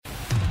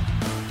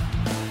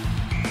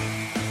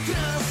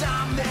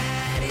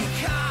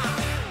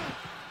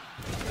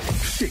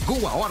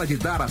Chegou a hora de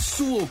dar a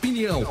sua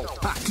opinião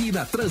aqui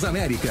na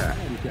Transamérica.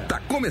 Tá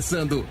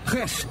começando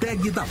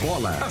Hashtag da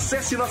Bola.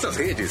 Acesse nossas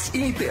redes e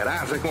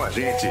interaja com a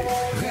gente.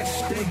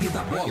 Hashtag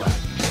da Bola.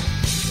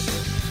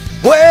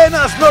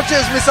 Buenas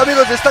noches, meus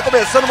amigos. Está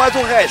começando mais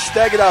um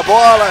Hashtag da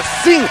Bola.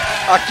 Sim,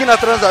 aqui na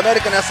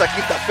Transamérica nessa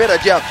quinta-feira,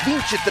 dia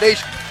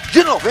 23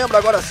 de novembro,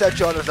 agora às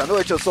 7 horas da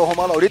noite. Eu sou o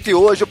Romão Laurito e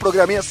hoje o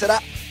programinha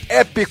será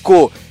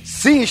épico.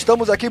 Sim,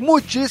 estamos aqui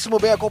muitíssimo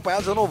bem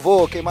acompanhados. Eu não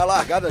vou queimar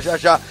largada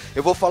já.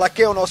 Eu vou falar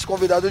quem é o nosso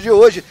convidado de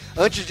hoje.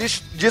 Antes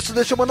disso,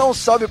 deixa eu mandar um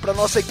salve para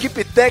nossa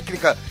equipe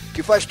técnica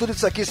que faz tudo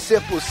isso aqui ser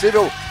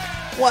possível.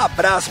 Um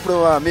abraço para o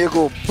meu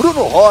amigo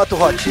Bruno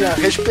Rotinha,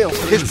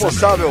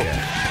 responsável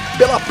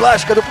pela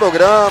plástica do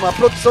programa, a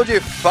produção de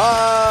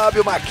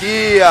Fábio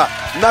Maquia,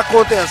 na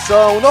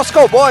contenção, o nosso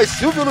cowboy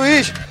Silvio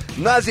Luiz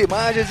nas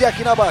imagens e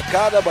aqui na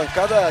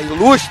bancada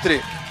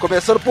ilustre.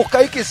 Começando por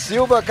Kaique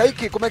Silva.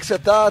 Kaique, como é que você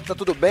tá? Tá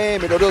tudo bem?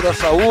 Melhorou da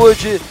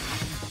saúde?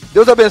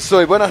 Deus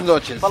abençoe, boas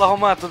noites. Fala,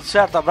 Romano, tudo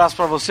certo? Abraço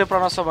pra você, pra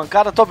nossa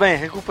bancada. Tô bem,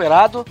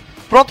 recuperado,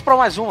 pronto pra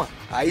mais uma.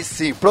 Aí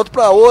sim, pronto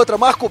pra outra.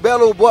 Marco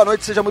Belo, boa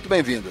noite, seja muito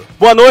bem-vindo.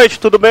 Boa noite,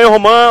 tudo bem,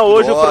 Romão?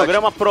 Hoje o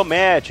programa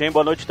promete, hein?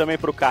 Boa noite também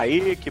pro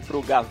Kaique,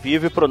 pro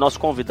Gavivo e pro nosso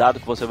convidado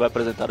que você vai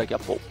apresentar daqui a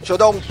pouco. Deixa eu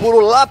dar um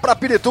pulo lá pra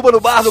Pirituba, no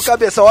Bar do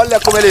Cabeção. Olha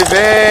como ele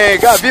vem.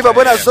 Gaviva,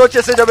 boas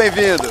noites, seja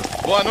bem-vindo.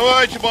 Boa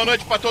noite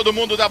pra todo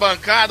mundo da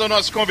bancada. O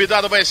nosso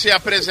convidado vai ser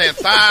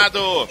apresentado.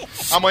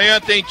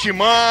 Amanhã tem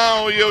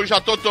timão e eu já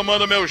tô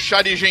tomando meu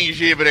chá de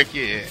gengibre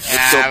aqui.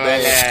 Muito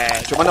bem.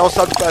 Deixa eu mandar um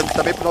salve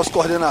também pro nosso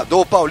coordenador,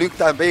 o Paulinho, que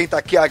também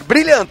tá aqui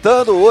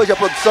brilhantando hoje a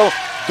produção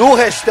do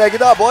Hashtag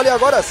da Bola. E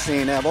agora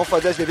sim, né? Vamos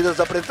fazer as devidas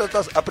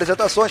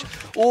apresentações.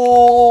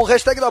 O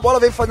Hashtag da Bola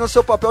vem fazendo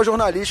seu papel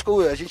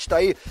jornalístico. A gente está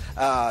aí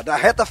na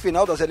reta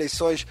final das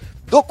eleições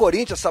do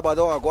Corinthians.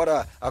 Sabadão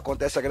agora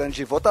acontece a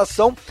grande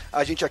votação.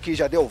 A gente aqui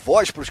já deu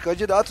voz para os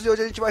candidatos e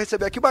hoje a gente vai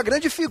receber aqui uma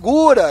grande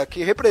figura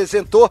que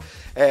representou,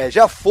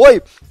 já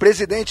foi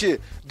presidente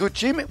do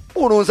time,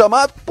 por uns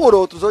amado, por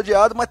outros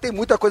odiado, mas tem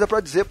muita coisa para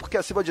dizer, porque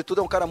acima de tudo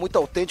é um cara muito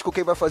autêntico.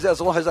 Quem vai fazer as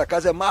honras da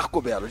casa é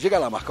Marco Belo. Diga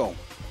lá, Marcão.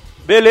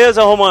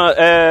 Beleza, Romano.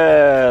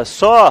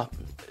 Só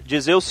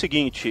dizer o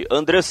seguinte,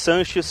 Andrés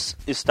Sanchez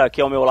está aqui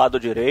ao meu lado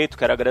direito.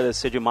 Quero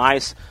agradecer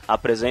demais a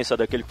presença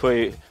daquele que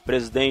foi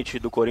presidente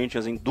do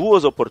Corinthians em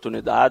 2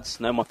 oportunidades,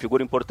 né, uma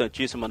figura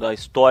importantíssima da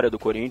história do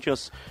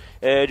Corinthians.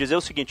 Dizer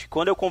o seguinte,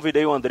 quando eu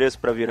convidei o Andrés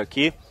para vir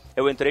aqui,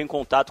 eu entrei em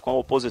contato com a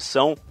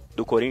oposição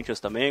do Corinthians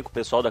também, com o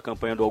pessoal da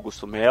campanha do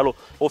Augusto Melo,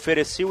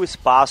 ofereci o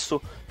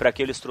espaço para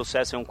que eles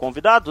trouxessem um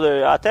convidado,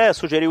 até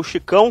sugeri o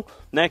Chicão,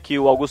 né, que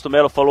o Augusto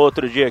Melo falou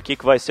outro dia aqui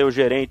que vai ser o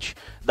gerente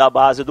da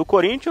base do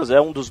Corinthians, é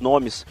um dos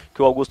nomes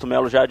que o Augusto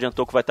Melo já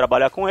adiantou que vai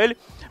trabalhar com ele,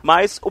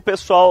 mas o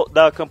pessoal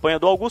da campanha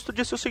do Augusto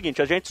disse o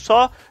seguinte, a gente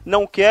só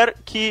não quer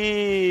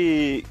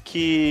que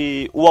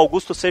o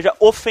Augusto seja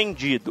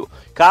ofendido,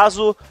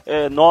 caso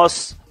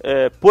nós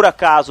por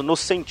acaso nos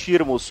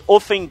sentirmos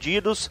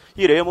ofendidos,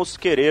 iremos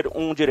querer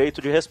um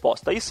direito de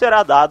resposta. E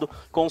será dado,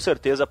 com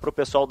certeza, para o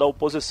pessoal da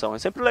oposição. É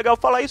sempre legal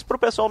falar isso para o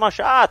pessoal não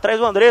achar, traz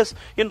o Andrés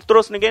e não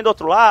trouxe ninguém do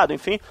outro lado,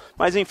 enfim.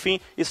 Mas, enfim,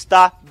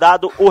 está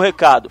dado o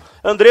recado.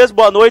 Andrés,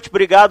 boa noite,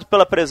 obrigado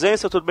pela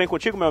presença. Tudo bem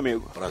contigo, meu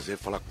amigo? Prazer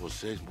falar com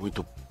vocês,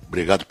 muito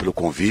obrigado pelo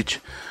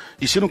convite.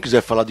 E se não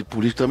quiser falar de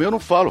política também, eu não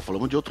falo.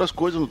 Falamos de outras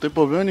coisas, não tem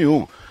problema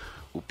nenhum.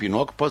 O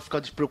Pinóquio pode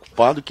ficar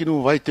despreocupado que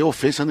não vai ter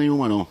ofensa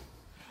nenhuma, não.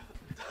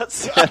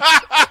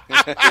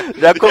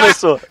 Já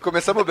começou.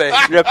 Começamos bem.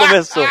 Já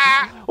começou.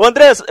 Ô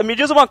Andrés, me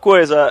diz uma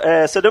coisa,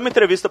 você deu uma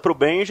entrevista pro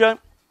Benja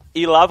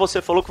e lá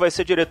você falou que vai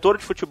ser diretor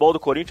de futebol do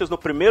Corinthians no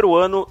primeiro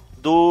ano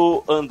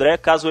do André,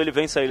 caso ele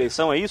vença a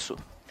eleição, é isso?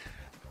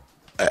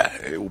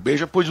 O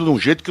Benja pôs de um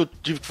jeito que eu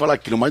tive que falar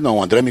aquilo, mas não,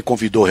 o André me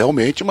convidou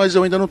realmente, mas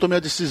eu ainda não tomei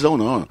a decisão,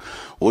 não.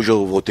 Hoje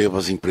eu voltei para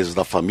as empresas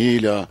da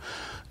família,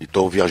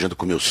 estou viajando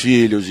com meus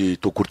filhos e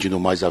estou curtindo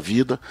mais a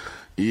vida.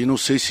 E não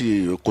sei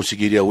se eu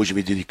conseguiria hoje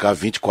me dedicar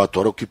 24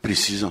 horas ao que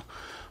precisa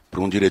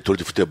para um diretor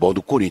de futebol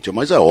do Corinthians.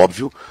 Mas é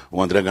óbvio,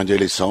 o André ganhando a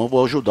eleição, eu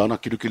vou ajudar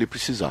naquilo que ele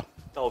precisar.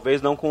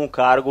 Talvez não com um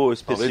cargo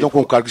específico. Talvez não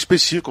com um cargo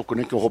específico,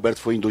 que o Roberto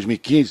foi em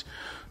 2015,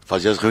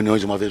 fazia as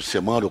reuniões uma vez por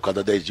semana, ou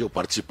cada 10 dias eu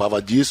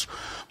participava disso,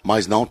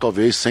 mas não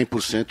talvez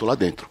 100% lá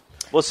dentro.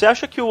 Você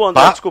acha que o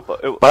André...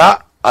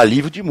 Para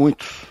alívio de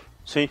muitos.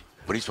 Sim.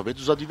 Principalmente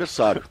dos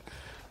adversários.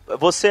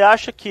 Você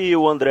acha que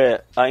o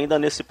André, ainda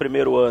nesse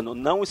primeiro ano,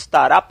 não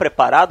estará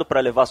preparado para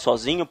levar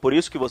sozinho, por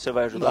isso que você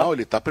vai ajudar? Não,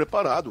 ele está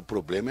preparado. O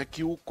problema é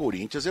que o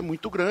Corinthians é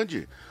muito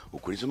grande. O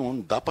Corinthians não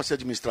dá para ser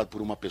administrado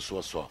por uma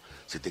pessoa só.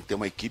 Você tem que ter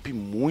uma equipe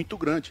muito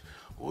grande.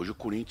 Hoje o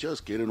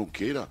Corinthians, queira ou não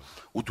queira,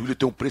 o Túlio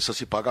tem um preço a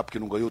se pagar porque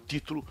não ganhou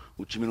título,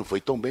 o time não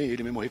foi tão bem,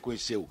 ele mesmo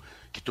reconheceu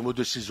que tomou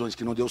decisões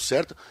que não deu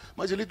certo,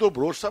 mas ele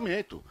dobrou o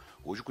orçamento.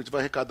 Hoje o Corinthians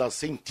vai arrecadar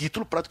sem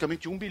título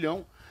praticamente 1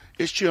 bilhão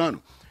este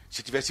ano.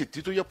 Se tivesse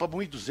título, ia para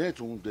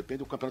 1.200, depende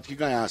do campeonato que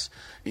ganhasse.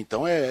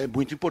 Então é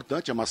muito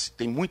importante,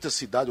 tem muitas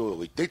cidades,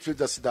 80%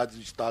 das cidades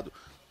do estado,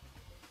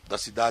 da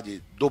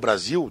cidade do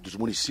Brasil, dos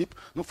municípios,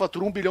 não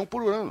faturam 1 bilhão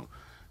por ano.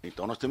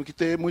 Então nós temos que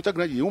ter muita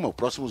grande. E os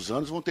próximos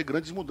anos vão ter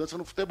grandes mudanças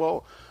no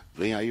futebol.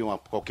 Vem aí a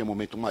qualquer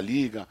momento uma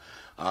liga,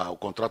 o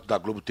contrato da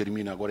Globo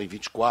termina agora em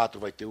 24,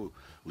 vai ter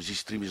os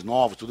streams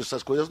novos, todas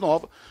essas coisas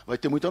novas. Vai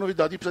ter muita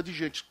novidade e precisa de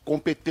gente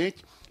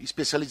competente e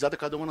especializada,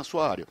 cada uma na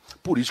sua área.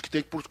 Por isso que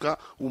tem que buscar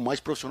o mais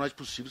profissionais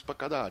possíveis para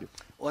cada área.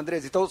 Ô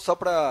Andrés, então só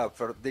para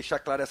deixar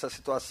clara essa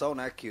situação,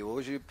 né, que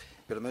hoje,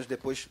 pelo menos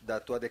depois da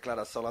tua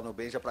declaração lá no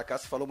Beija pra cá,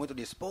 você falou muito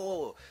nisso.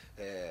 Pô,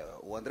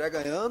 o André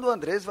ganhando, o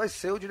Andrés vai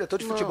ser o diretor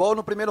de futebol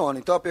no primeiro ano.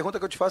 Então a pergunta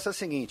que eu te faço é a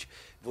seguinte,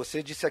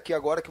 você disse aqui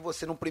agora que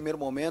você num primeiro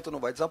momento não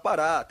vai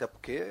desamparar, até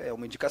porque é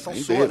uma indicação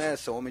Nem sua, devo. né,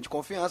 você é um homem de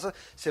confiança,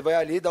 você vai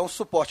ali dar um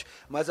suporte.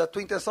 Mas a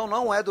tua intenção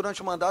não é,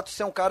 durante o mandato,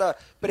 ser um cara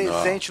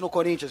presente no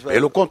Corinthians, velho?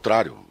 Pelo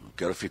contrário,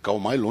 quero ficar o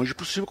mais longe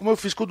possível, como eu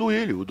fiz com o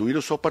Duílio. O Duílio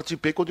eu só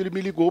participei quando ele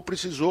me ligou,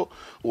 precisou,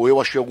 ou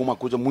eu achei alguma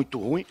coisa muito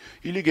ruim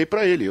e liguei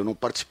para ele. Eu não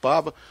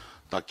participava.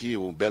 Tá aqui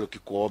o Belo que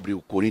cobre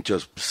o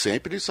Corinthians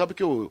sempre, ele sabe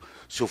que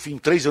se eu fui em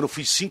 3 anos, eu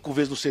fui 5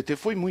 vezes no CT,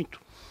 foi muito.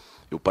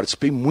 Eu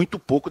participei muito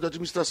pouco da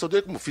administração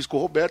dele, como fiz com o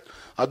Roberto.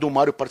 A do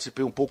Mário eu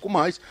participei um pouco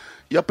mais.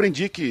 E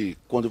aprendi que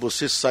quando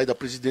você sai da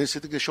presidência, você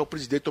tem que deixar o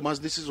presidente tomar as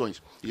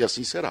decisões. E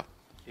assim será.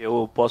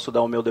 Eu posso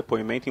dar o meu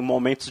depoimento. Em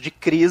momentos de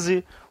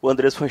crise, o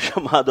Andrés foi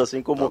chamado,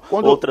 assim como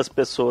outras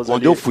pessoas.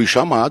 Quando ali. eu fui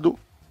chamado,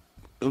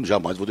 eu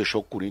jamais vou deixar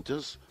o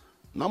Corinthians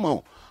na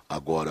mão.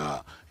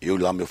 Agora, eu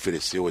lá me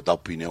oferecer, eu dar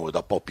opinião, eu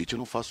dar palpite, eu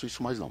não faço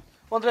isso mais não.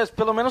 Andrés,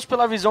 pelo menos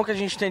pela visão que a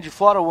gente tem de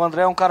fora, o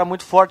André é um cara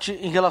muito forte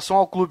em relação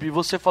ao clube.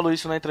 Você falou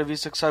isso na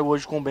entrevista que saiu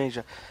hoje com o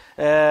Benja.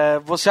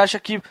 Você acha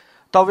que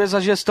talvez a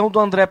gestão do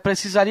André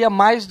precisaria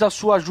mais da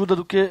sua ajuda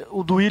do que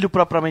o Duílio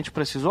propriamente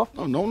precisou?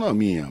 Não na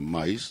minha,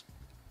 mas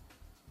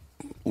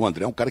o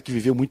André é um cara que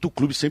viveu muito o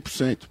clube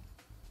 100%.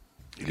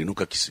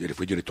 Ele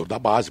foi diretor da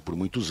base por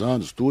muitos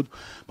anos, tudo,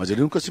 mas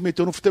ele nunca se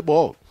meteu no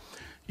futebol.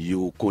 E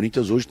o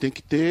Corinthians hoje tem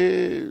que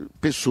ter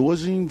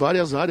pessoas em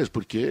várias áreas,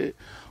 porque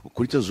o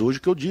Corinthians hoje,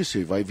 que eu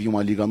disse, vai vir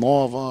uma liga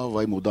nova,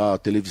 vai mudar a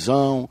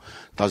televisão,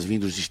 tá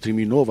vindo os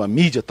streaming novo, a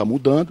mídia está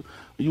mudando,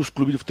 e os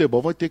clubes de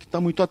futebol vão ter que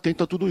estar muito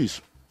atentos a tudo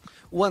isso.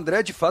 O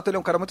André, de fato, ele é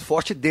um cara muito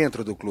forte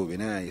dentro do clube,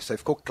 né? Isso aí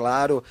ficou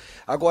claro.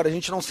 Agora, a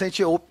gente não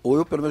sente, ou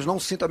eu pelo menos não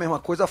sinto a mesma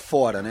coisa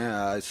fora,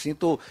 né? Eu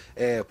sinto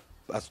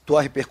a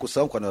tua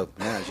repercussão, quando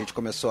a gente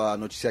começou a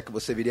noticiar que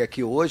você viria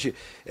aqui hoje,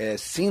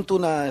 sinto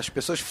nas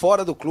pessoas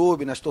fora do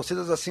clube, nas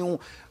torcidas, assim,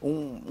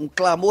 um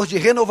clamor de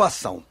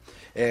renovação.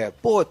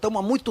 Estamos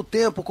há muito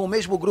tempo com o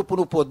mesmo grupo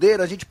no poder,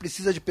 a gente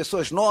precisa de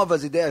pessoas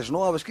novas, ideias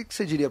novas. O que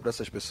você diria para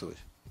essas pessoas?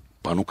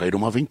 Para não cair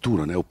numa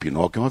aventura, né? O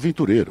Pinóquio é um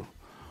aventureiro.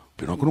 O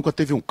Pinóquio nunca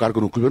teve um cargo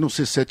no clube, a não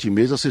ser 7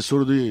 meses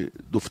assessor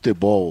do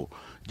futebol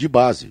de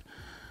base.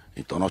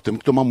 Então nós temos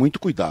que tomar muito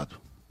cuidado.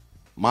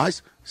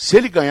 Mas, se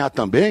ele ganhar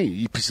também,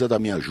 e precisa da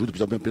minha ajuda,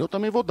 precisa da minha opinião, eu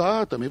também vou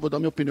dar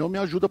minha opinião,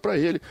 minha ajuda para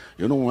ele.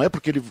 Eu não é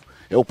porque ele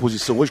é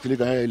oposição hoje, que ele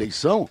ganhar a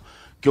eleição,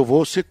 que eu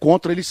vou ser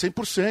contra ele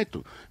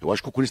 100%. Eu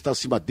acho que o Corinthians está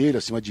acima dele,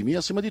 acima de mim,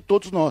 acima de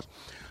todos nós.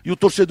 E o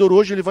torcedor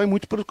hoje, ele vai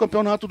muito pelo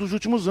campeonato dos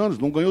últimos anos.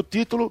 Não ganhou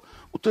título,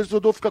 o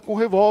torcedor fica com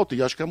revolta,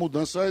 e acho que a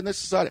mudança é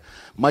necessária.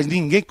 Mas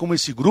ninguém, como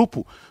esse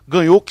grupo,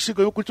 ganhou o que se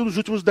ganhou o Corinthians nos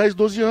últimos 10,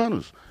 12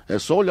 anos. É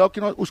só olhar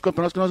os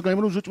campeonatos que nós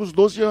ganhamos nos últimos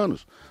 12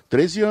 anos,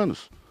 13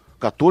 anos.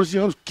 14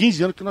 anos,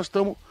 15 anos que nós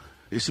estamos,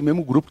 esse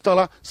mesmo grupo que está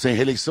lá, sem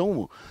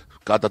reeleição,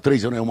 cada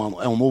 3 anos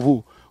é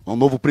um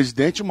novo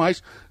presidente,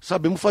 mas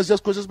sabemos fazer as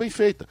coisas bem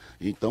feitas.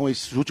 Então,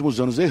 esses últimos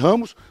anos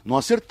erramos, não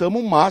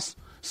acertamos, mas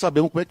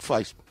sabemos como é que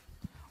faz.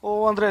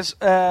 Ô Andrés,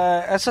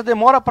 essa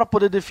demora para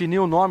poder definir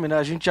o nome, né?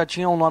 A gente já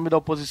tinha um nome da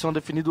oposição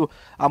definido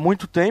há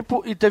muito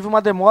tempo e teve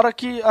uma demora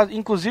que,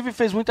 inclusive,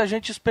 fez muita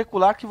gente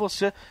especular que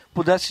você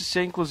pudesse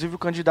ser, inclusive, o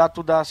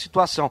candidato da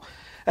situação.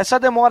 Essa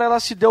demora ela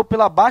se deu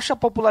pela baixa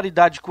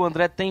popularidade que o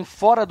André tem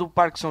fora do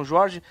Parque São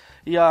Jorge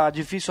e a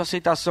difícil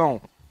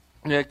aceitação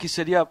que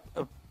seria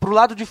pro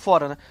lado de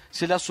fora, né?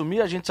 Se ele assumir,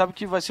 a gente sabe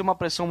que vai ser uma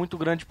pressão muito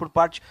grande por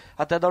parte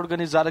até da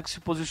organizada que se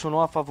posicionou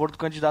a favor do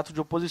candidato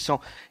de oposição.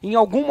 Em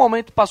algum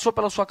momento passou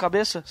pela sua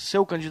cabeça ser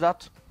o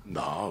candidato?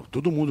 Não,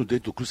 todo mundo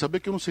dentro do clube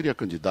sabia que eu não seria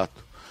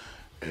candidato.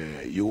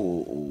 E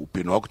o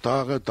Pinóquio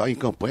tá em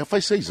campanha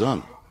faz 6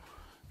 anos.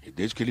 E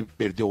desde que ele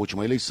perdeu a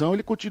última eleição,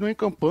 ele continua em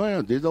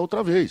campanha desde a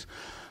outra vez.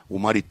 O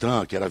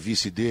Maritã, que era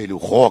vice dele, o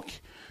Roque,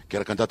 que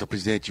era candidato a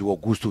presidente, e o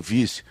Augusto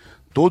vice,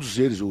 todos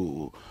eles,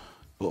 o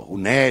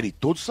Nery,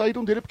 todos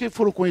saíram dele porque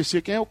foram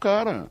conhecer quem é o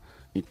cara.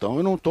 Então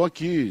eu não estou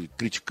aqui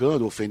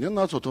criticando, ofendendo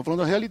nada, só estou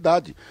falando a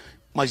realidade.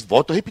 Mas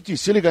volto a repetir,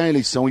 se ele ganhar a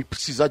eleição e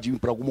precisar de mim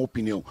para alguma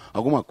opinião,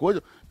 alguma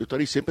coisa, eu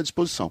estarei sempre à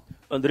disposição.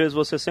 Andrés,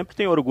 você sempre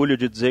tem orgulho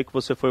de dizer que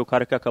você foi o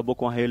cara que acabou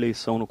com a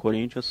reeleição no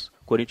Corinthians.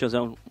 O Corinthians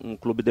é um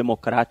clube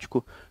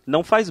democrático.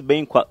 Não faz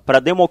bem para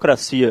a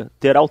democracia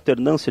ter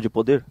alternância de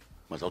poder?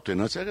 Mas a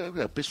alternância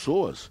é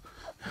pessoas.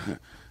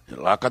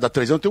 Lá a cada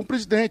 3 anos tem um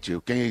presidente.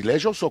 Quem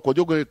elege é o só. Quando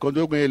eu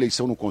ganhei a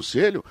eleição no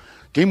conselho,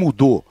 quem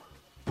mudou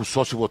para o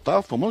sócio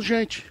votar fomos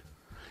gente.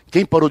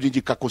 Quem parou de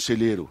indicar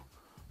conselheiro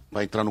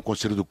para entrar no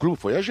conselho do clube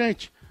foi a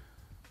gente.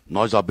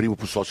 Nós abrimos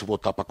para o sócio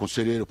votar para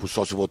conselheiro, para o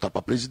sócio votar para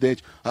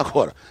presidente.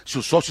 Agora, se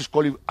o sócio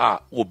escolhe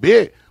A ou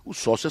B, o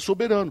sócio é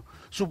soberano.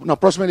 Se na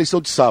próxima eleição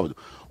de sábado,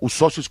 o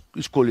sócio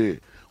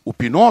escolher o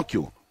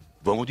Pinóquio,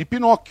 vamos de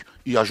Pinóquio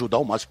e ajudar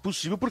o máximo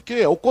possível, porque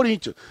é o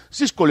Corinthians.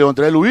 Se escolher o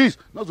André Luiz,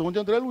 nós vamos de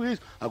André Luiz.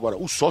 Agora,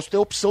 o sócio tem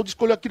a opção de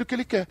escolher aquilo que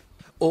ele quer.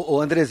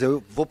 Ô Andrés,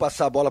 eu vou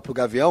passar a bola pro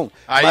Gavião,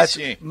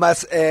 sim.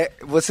 mas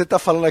você tá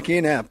falando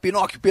aqui, né,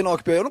 Pinóquio,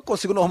 eu não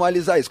consigo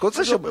normalizar isso. Quando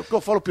você chama... Eu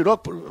falo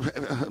Pinóquio,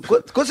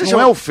 Quando você não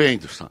chama... é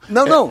ofendo.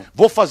 Não.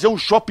 Vou fazer um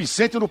shopping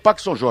center no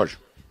Parque São Jorge.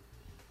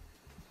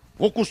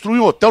 Vou construir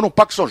um hotel no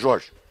Parque São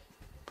Jorge.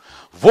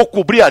 Vou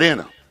cobrir a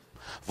arena.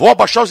 Vou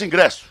abaixar os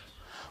ingressos.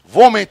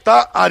 Vou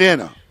aumentar a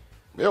arena.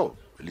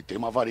 Ele tem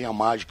uma varinha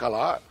mágica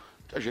lá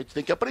que a gente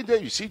tem que aprender.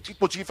 E se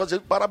conseguir fazer,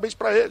 parabéns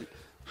para ele.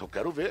 Só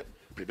quero ver.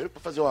 Primeiro,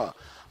 para fazer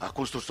a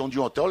construção de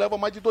um hotel leva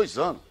mais de 2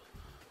 anos.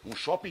 Um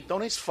shopping, então,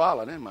 nem se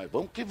fala, né? Mas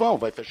vamos que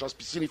vamos. Vai fechar as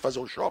piscinas e fazer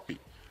um shopping?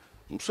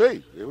 Não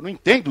sei, eu não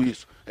entendo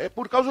isso. É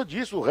por causa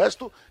disso. O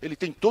resto, ele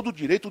tem todo o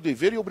direito, o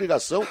dever e a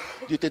obrigação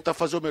de tentar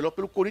fazer o melhor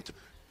pelo Corinthians.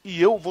 E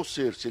eu vou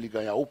ser, se ele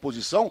ganhar,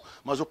 oposição,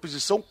 mas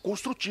oposição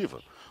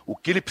construtiva. O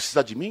que ele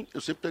precisar de mim,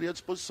 eu sempre teria à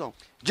disposição.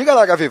 Diga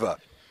lá, Gaviva.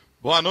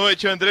 Boa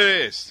noite,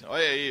 Andrés.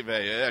 Olha aí,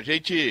 velho. A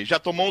gente já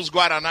tomou uns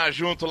Guaraná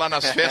junto lá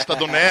nas festas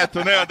do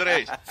Neto, né,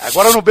 Andrés?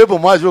 Agora eu não bebo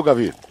mais, viu,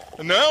 Gavi?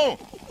 Não?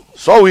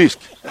 Só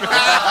uísque.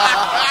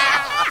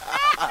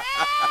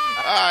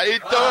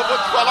 Então eu vou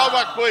te falar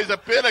uma coisa.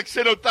 Pena que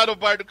você não tá no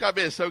bar do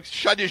Cabeção, que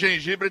chá de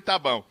gengibre tá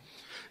bom.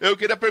 Eu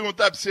queria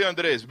perguntar pra você,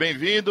 Andrés,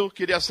 bem-vindo.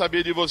 Queria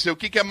saber de você, o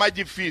que é mais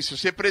difícil,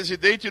 ser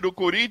presidente do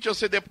Corinthians ou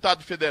ser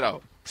deputado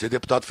federal? Ser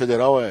deputado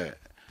federal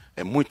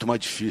é muito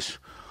mais difícil.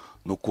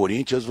 No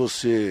Corinthians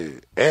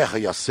você erra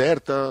e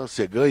acerta,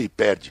 você ganha e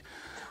perde.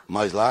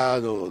 Mas lá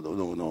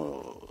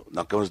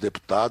na Câmara dos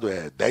Deputados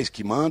é 10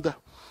 que manda,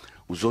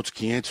 os outros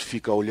 500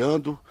 ficam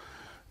olhando.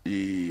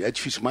 E é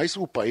difícil, mas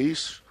o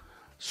país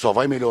só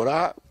vai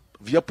melhorar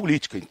via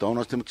política. Então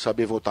nós temos que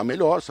saber votar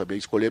melhor, saber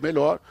escolher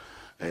melhor,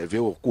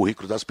 ver o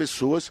currículo das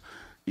pessoas.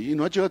 E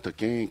não adianta,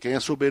 quem é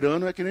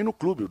soberano é que nem no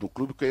clube. No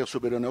clube quem é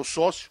soberano é o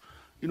sócio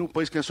e no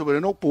país quem é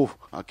soberano é o povo.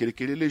 Aquele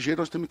que ele eleger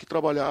nós temos que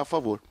trabalhar a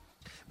favor.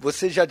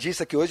 Você já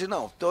disse aqui hoje,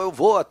 não, então eu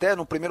vou até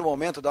no primeiro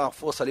momento dar uma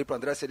força ali para o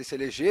André se ele se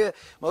eleger,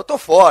 mas eu tô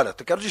fora,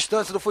 eu quero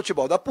distância do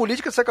futebol. Da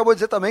política você acabou de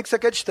dizer também que você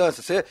quer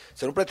distância,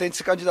 você não pretende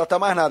se candidatar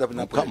mais nada.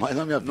 Nunca mais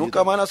na minha vida.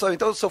 Nunca mais na sua vida.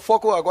 Então o seu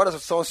foco agora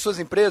são as suas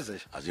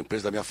empresas? As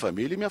empresas da minha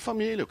família e minha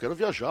família. Eu quero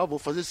viajar, vou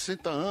fazer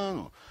 60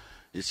 anos.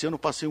 Esse ano eu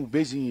passei um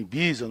mês em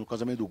Ibiza, no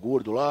casamento do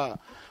Gordo lá.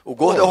 O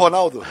Gordo é o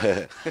Ronaldo?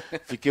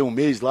 Fiquei um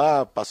mês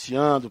lá,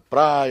 passeando,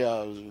 praia...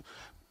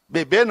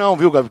 Beber não,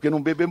 viu, Gabi? Porque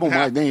não bebemos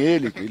mais, nem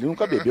ele. Ele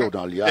nunca bebeu,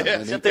 não, aliás. Né?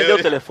 Você atendeu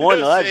o telefone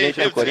lá,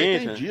 gente do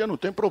Corinthians? Eu atendia, não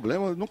tem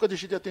problema. Eu nunca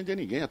deixei de atender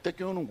ninguém. Até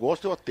que eu não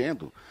gosto, eu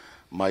atendo.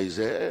 Mas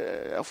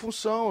é a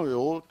função.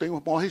 Eu tenho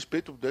o maior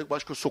respeito. Eu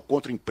acho que eu sou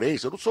contra a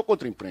imprensa. Eu não sou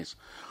contra a imprensa.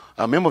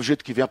 A mesmo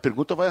jeito que vem a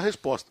pergunta, vai a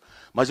resposta.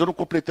 Mas eu não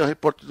completei a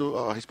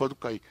resposta do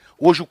Caí.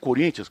 Hoje o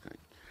Corinthians,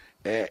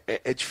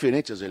 é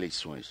diferente as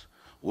eleições.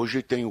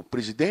 Hoje tem o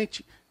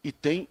presidente e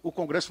tem o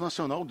Congresso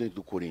Nacional dentro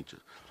do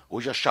Corinthians.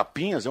 Hoje as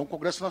chapinhas é um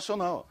Congresso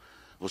Nacional.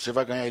 Você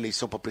vai ganhar a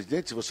eleição para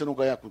presidente, se você não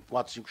ganhar com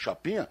 4, 5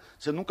 chapinhas,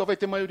 você nunca vai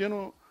ter maioria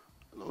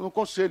no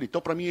conselho. Então,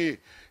 para mim,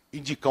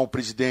 indicar um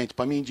presidente,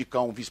 para mim,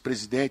 indicar um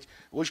vice-presidente,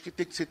 hoje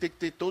você tem que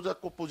ter toda a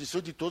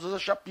composição de todas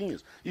as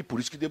chapinhas. E por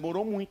isso que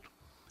demorou muito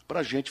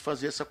para a gente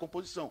fazer essa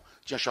composição.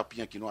 Tinha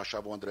chapinha que não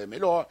achava o André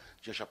melhor,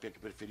 tinha chapinha que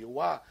preferia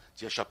o A,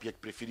 tinha chapinha que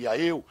preferia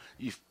eu,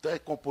 e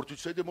compor tudo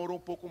isso aí demorou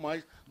um pouco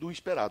mais do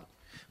esperado.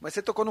 Mas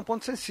você tocou num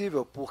ponto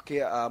sensível,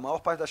 porque a maior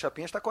parte das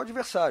chapinhas está com o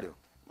adversário.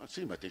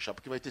 Sim, mas tem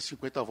chapa que vai ter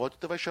 50 votos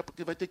e tem chapa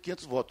que vai ter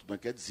 500 votos. Não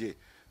quer dizer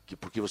que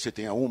porque você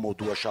tenha 1 ou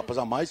 2 chapas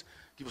a mais,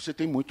 que você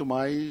tem muito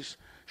mais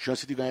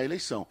chance de ganhar a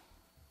eleição.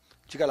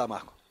 Diga lá,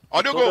 Marco.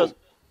 Olha o gol.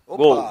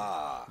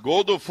 Opa!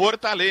 Gol do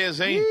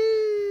Fortaleza, hein?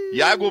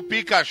 Iago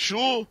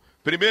Pikachu,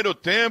 primeiro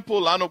tempo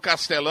lá no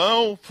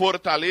Castelão,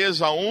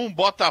 Fortaleza 1,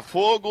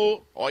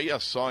 Botafogo, olha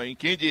só, hein?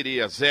 Quem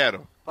diria,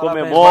 0.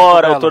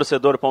 Comemora o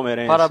torcedor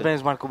palmeirense.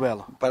 Parabéns, Marco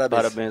Belo.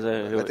 Parabéns.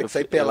 Vai ter que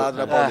sair pelado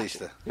na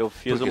Paulista. Eu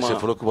fiz uma, você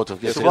falou que o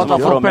Botafogo ia ser uma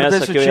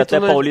promessa que eu ia até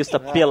Paulista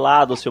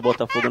pelado se o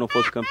Botafogo não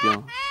fosse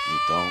campeão.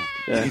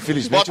 Então,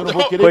 infelizmente eu não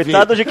vou querer ver.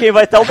 Coitado de quem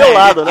vai estar ao meu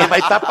lado, né? Quem vai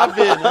estar pra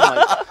ver, né?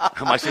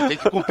 Mas você tem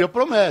que cumprir a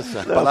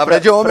promessa. A palavra é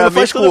de homem, não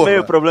faz tudo bem,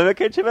 o problema é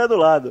quem estiver do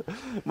lado.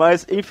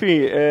 Mas,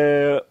 enfim,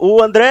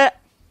 o André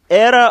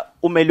era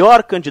o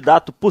melhor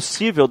candidato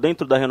possível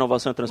dentro da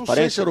renovação e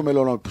transparência? Não sei se era o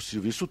melhor nome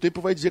possível. Isso o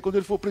tempo vai dizer quando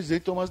ele for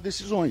presidente tomar as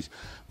decisões.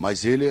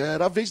 Mas ele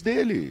era a vez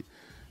dele.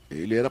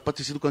 Ele era para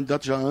ter sido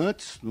candidato já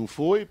antes, não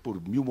foi,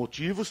 por 1000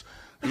 motivos.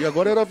 E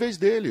agora era a vez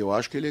dele. Eu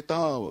acho que ele está...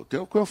 Tem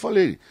o que eu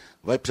falei.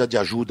 Vai precisar de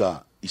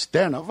ajuda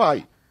externa?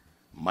 Vai.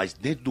 Mas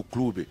dentro do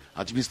clube,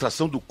 a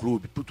administração do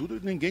clube, por tudo,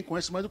 ninguém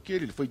conhece mais do que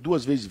ele. Ele foi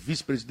 2 vezes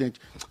vice-presidente,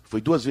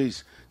 foi 2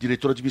 vezes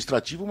diretor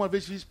administrativo, 1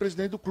 vez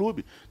vice-presidente do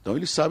clube. Então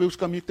ele sabe os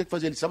caminhos que tem que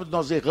fazer, ele sabe que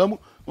nós erramos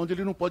onde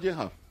ele não pode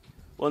errar.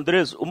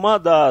 Andrés, uma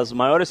das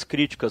maiores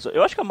críticas,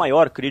 eu acho que a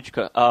maior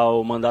crítica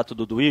ao mandato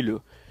do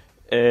Duílio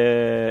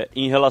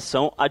em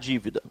relação à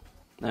dívida,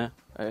 né?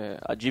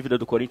 A dívida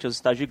do Corinthians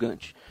está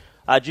gigante.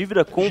 A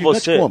dívida com Gigante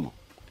você... como?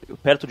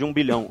 Perto de R$1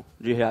 bilhão.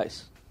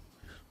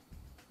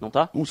 Não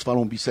tá? Uns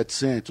falam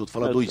 1.700, outro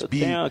fala 2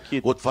 bi,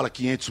 aqui... outro fala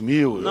 500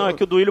 mil. Não, é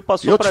que o Duílio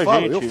passou pra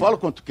gente. Eu falo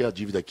quanto que é a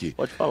dívida aqui.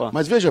 Pode falar.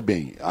 Mas veja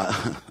bem...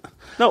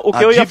 Não, o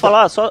que eu ia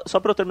falar, só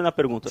para eu terminar a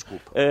pergunta.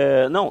 Desculpa.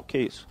 Não, que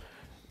isso.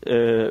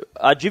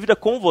 A dívida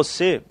com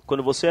você,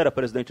 quando você era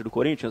presidente do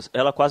Corinthians,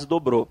 ela quase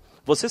dobrou.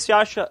 Você se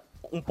acha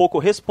um pouco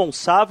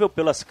responsável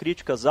pelas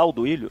críticas ao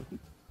Duílio?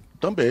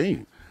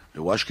 Também.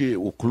 Eu acho que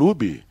o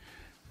clube,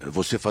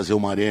 você fazer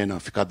uma arena,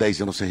 ficar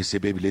 10 anos sem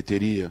receber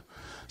bilheteria,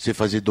 você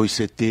fazer 2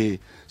 CT,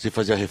 você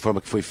fazer a reforma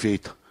que foi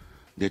feita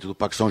dentro do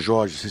Parque São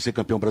Jorge, você ser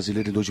campeão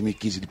brasileiro em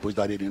 2015, depois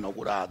da arena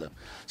inaugurada,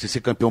 você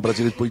ser campeão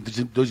brasileiro depois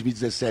de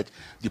 2017,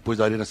 depois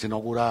da arena ser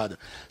inaugurada,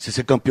 você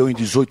ser campeão em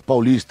 18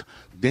 Paulista,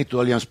 dentro do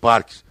Allianz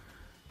Parques,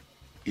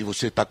 e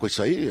você está com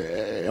isso aí,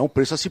 é um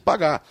preço a se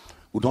pagar.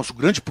 O nosso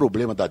grande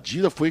problema da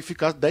dívida foi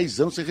ficar 10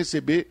 anos sem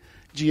receber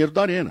dinheiro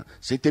da arena,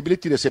 sem ter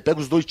bilheteria. Você pega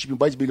os 2 times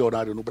mais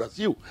milionários no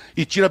Brasil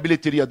e tira a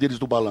bilheteria deles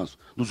do balanço.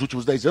 Nos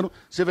últimos 10 anos,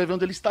 você vai ver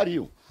onde eles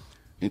estariam.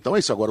 Então é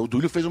isso. Agora, o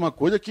Duílio fez uma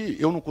coisa que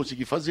eu não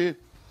consegui fazer,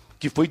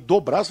 que foi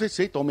dobrar as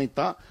receitas,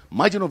 aumentar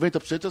mais de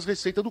 90% as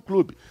receitas do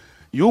clube.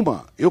 E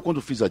eu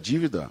quando fiz a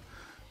dívida,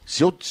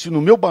 se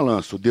no meu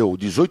balanço deu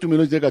 18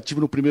 milhões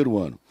negativo no primeiro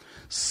ano,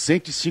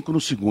 105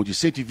 no segundo e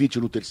 120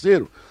 no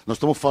terceiro, nós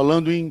estamos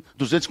falando em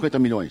 250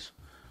 milhões.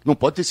 Não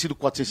pode ter sido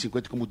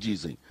 450, como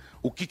dizem.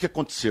 O que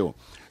aconteceu?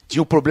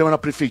 Tinha um problema na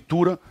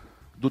prefeitura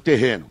do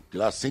terreno, de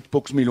lá 100 e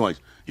poucos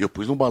milhões. E eu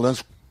pus num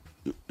balanço,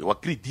 eu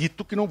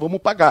acredito que não vamos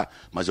pagar,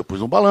 mas eu pus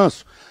num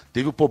balanço.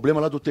 Teve o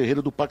problema lá do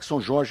terreno do Parque São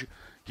Jorge,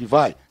 que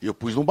eu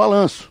pus num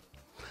balanço.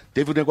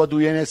 Teve o negócio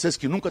do INSS,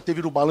 que nunca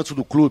teve no balanço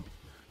do clube,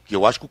 que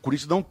eu acho que o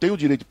Corinthians não tem o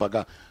direito de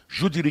pagar.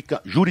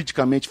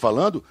 Juridicamente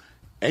falando,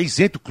 é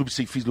isento o clube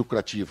sem fins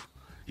lucrativos.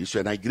 Isso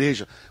é na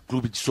igreja,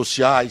 clube de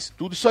sociais,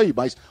 tudo isso aí.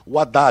 Mas o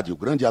Haddad, o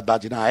grande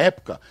Haddad na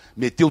época,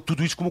 meteu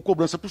tudo isso como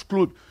cobrança para os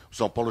clubes. O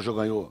São Paulo já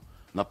ganhou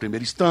na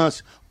primeira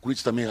instância, o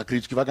Corinthians também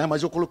acredito que vai ganhar,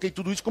 mas eu coloquei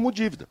tudo isso como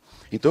dívida.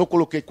 Então eu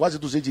coloquei quase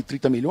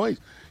 230 milhões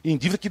em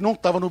dívida que não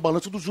estava no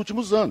balanço dos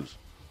últimos anos.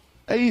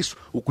 É isso.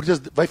 O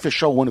Corinthians vai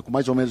fechar o ano com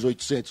mais ou menos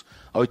 800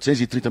 a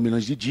 830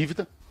 milhões de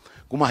dívida,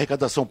 com uma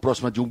arrecadação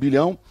próxima de 1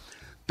 bilhão.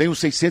 Tem os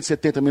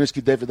 670 milhões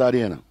que deve da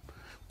Arena,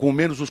 com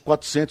menos os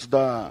 400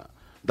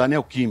 da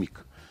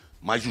Neoquímica.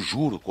 Mais o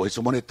juro,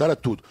 correção monetária,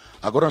 tudo.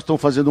 Agora nós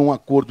estamos fazendo um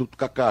acordo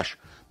com a Caixa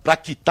para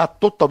quitar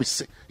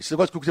totalmente. Esse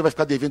negócio que você vai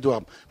ficar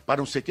devendo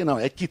para não sei o que, não.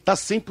 É quitar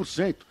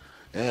 100%.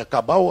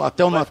 Acabar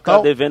até o vai Natal.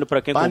 Ficar devendo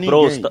para quem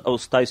comprou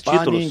os tais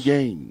títulos? Para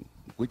ninguém.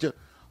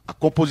 A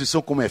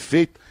composição como é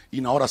feita, e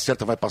na hora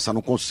certa vai passar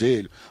no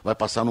Conselho, vai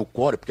passar no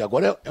Core, porque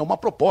agora é uma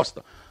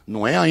proposta.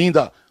 Não é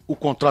ainda o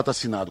contrato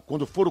assinado.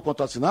 Quando for o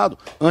contrato assinado,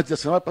 antes de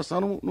assinar, vai passar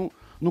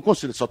no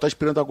Conselho. Só está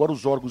esperando agora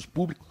os órgãos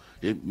públicos,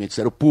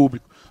 Ministério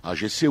Público, a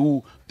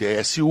GCU,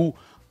 TSU,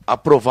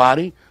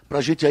 aprovarem para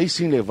a gente aí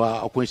sim levar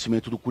ao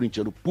conhecimento do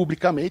corintiano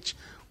publicamente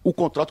o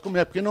contrato como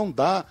é, porque não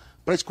dá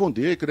para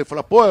esconder, querer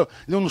falar,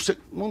 eu não sei,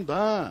 não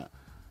dá,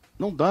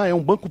 é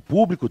um banco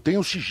público, tem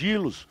os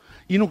sigilos,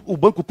 e o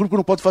banco público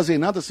não pode fazer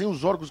nada sem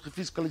os órgãos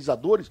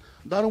fiscalizadores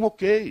darem um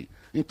ok.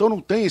 Então não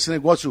tem esse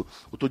negócio.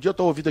 Outro dia eu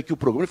estava ouvindo aqui o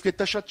programa e fiquei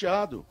até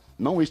chateado.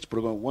 Não este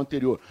programa, o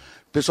anterior.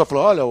 O pessoal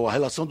falou, olha, a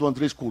relação do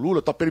Andrés com o Lula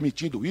está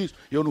permitindo isso,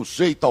 eu não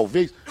sei,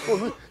 talvez.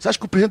 Você acha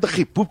que o presidente da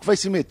República vai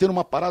se meter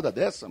numa parada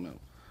dessa, meu?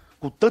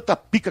 Com tanta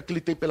pica que ele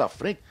tem pela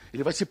frente,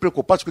 ele vai se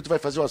preocupar se o que vai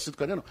fazer o assento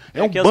com a Arena?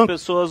 É um que banco. As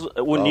pessoas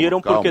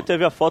uniram calma. Porque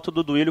teve a foto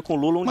do Duílio com o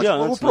Lula dia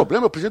antes. Mas o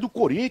problema é o presidente do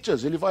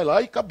Corinthians, ele vai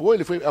lá e acabou.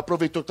 Ele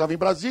aproveitou que estava em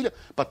Brasília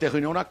para ter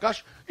reunião na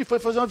Caixa e foi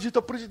fazer uma visita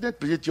ao presidente. O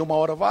presidente tinha 1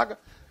 hora vaga,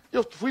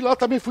 eu fui lá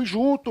também, fui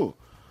junto.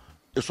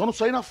 Eu só não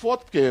saí na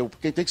foto, porque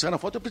quem tem que sair na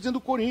foto é o presidente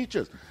do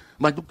Corinthians.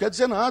 Mas não quer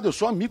dizer nada, eu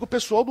sou amigo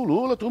pessoal do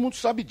Lula, todo mundo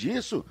sabe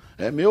disso.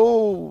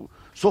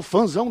 Sou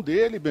fãzão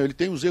dele, ele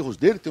tem os erros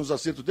dele, tem os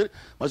acertos dele,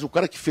 mas o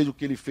cara que fez o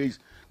que ele fez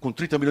com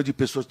 30 milhões de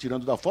pessoas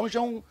tirando da fome,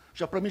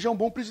 já para mim já é um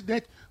bom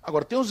presidente.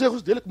 Agora, tem os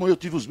erros dele, como eu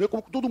tive os meus,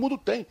 como todo mundo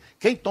tem.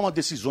 Quem toma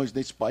decisões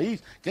nesse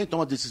país, quem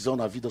toma decisão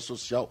na vida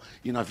social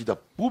e na vida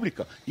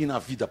pública e na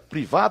vida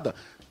privada,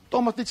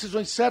 toma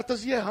decisões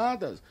certas e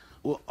erradas.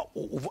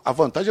 A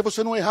vantagem é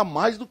você não errar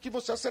mais do que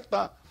você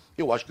acertar.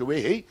 Eu acho que eu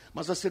errei,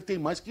 mas acertei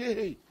mais que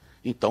errei.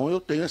 Então eu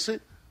tenho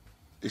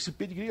esse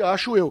pedigree,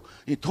 acho eu.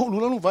 Então o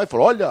Lula não vai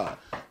falar, olha,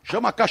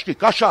 chama a Caixa que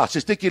Caixa,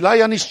 vocês têm que ir lá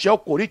e anistiar o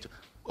Corinthians.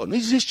 Pô, não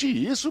existe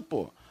isso,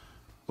 pô.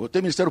 Tem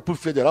o Ministério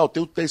Público Federal,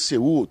 tem o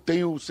TCU,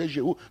 tem o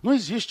CGU. Não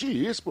existe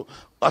isso, pô.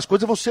 As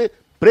coisas vão ser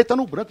preta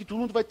no branco e todo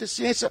mundo vai ter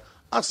ciência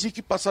assim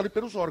que passarem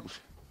pelos órgãos.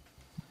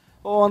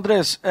 Ô,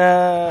 Andrés,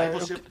 aí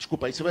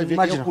você vai ver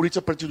que é o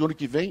Corinthians a partir do ano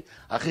que vem,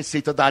 a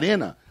receita da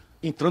Arena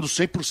entrando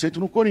 100%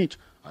 no Corinthians.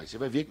 Aí você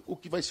vai ver o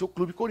que vai ser o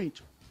Clube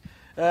Corinthians.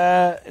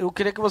 Eu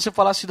queria que você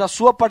falasse da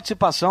sua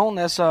participação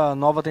nessa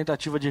nova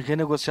tentativa de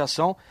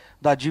renegociação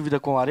da dívida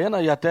com a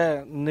Arena e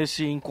até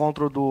nesse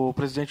encontro do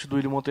presidente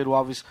Duílio Monteiro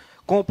Alves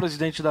com o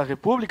presidente da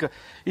República,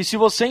 e se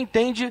você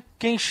entende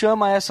quem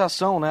chama essa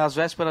ação, né, às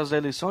vésperas da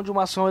eleição, de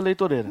uma ação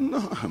eleitoreira.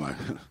 Não, mas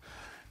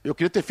eu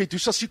queria ter feito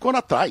isso há 5 anos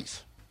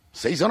atrás,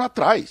 6 anos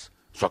atrás,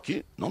 só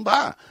que não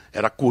dá.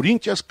 Era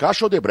Corinthians,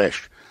 Caixa ou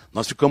Odebrecht.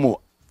 Nós ficamos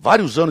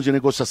vários anos de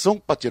negociação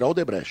para tirar o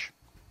Odebrecht.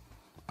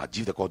 A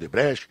dívida com o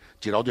Odebrecht,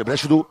 tirar o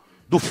Odebrecht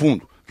do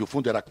fundo, que o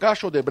fundo era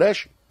Caixa,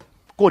 Odebrecht,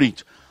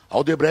 Corinthians. A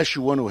Odebrecht,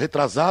 o ano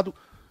retrasado,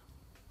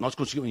 nós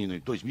conseguimos, em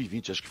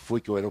 2020, acho que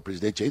foi que eu era o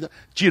presidente ainda,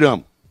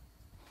 tiramos.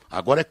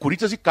 Agora é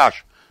Corinthians e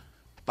Caixa.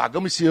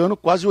 Pagamos esse ano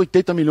quase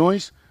 80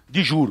 milhões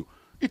de juro.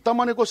 E está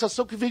uma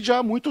negociação que vem já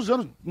há muitos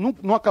anos.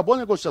 Não acabou a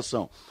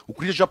negociação. O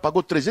Corinthians já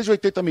pagou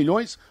 380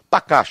 milhões para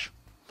a Caixa.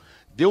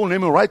 Deu o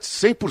name right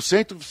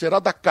 100% será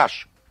da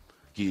Caixa,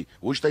 que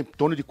hoje está em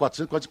torno de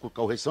 400, com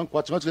correção,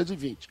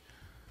 420.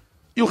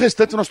 E o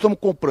restante nós estamos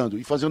comprando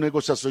e fazendo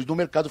negociações no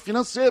mercado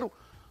financeiro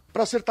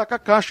para acertar com a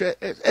Caixa.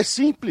 É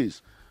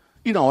simples.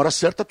 E na hora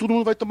certa todo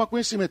mundo vai tomar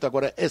conhecimento.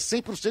 Agora é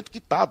 100%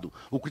 quitado.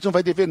 O Corinthians não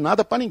vai dever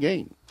nada para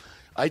ninguém.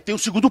 Aí tem o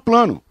segundo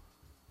plano,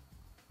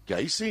 que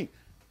aí sim,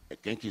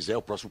 quem quiser,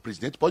 o próximo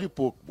presidente pode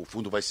pôr. O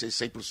fundo vai ser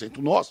 100%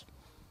 nosso.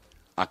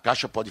 A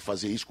Caixa pode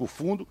fazer isso com o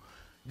fundo.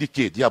 De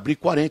quê? De abrir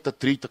 40,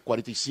 30,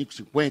 45,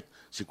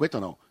 50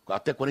 não,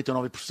 até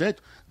 49%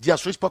 de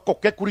ações para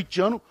qualquer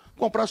corintiano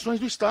comprar ações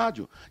do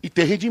estádio. E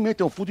ter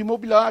rendimento, é um fundo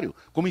imobiliário,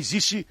 como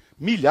existe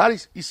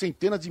milhares e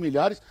centenas de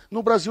milhares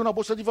no Brasil na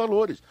Bolsa de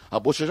Valores. A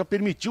Bolsa já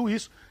permitiu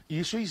isso, e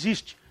isso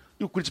existe.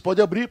 E o Corinthians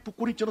pode abrir para o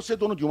corintiano ser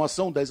dono de uma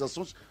ação, 10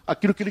 ações,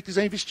 aquilo que ele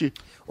quiser investir.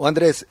 Ô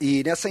Andrés,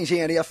 e nessa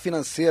engenharia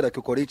financeira que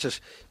o Corinthians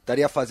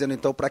estaria fazendo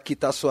então para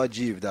quitar sua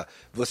dívida,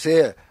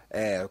 você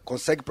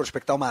consegue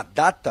prospectar uma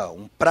data,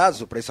 um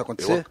prazo para isso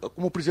acontecer?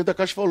 Como o presidente da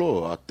Caixa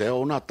falou, até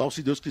o Natal,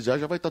 se Deus quiser,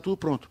 já vai estar tudo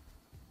pronto.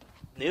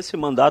 Nesse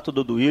mandato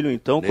do Duílio,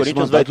 então, o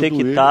Corinthians vai ter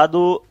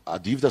quitado a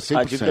dívida 100%.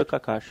 A dívida com a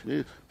Caixa.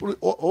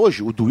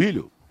 Hoje, o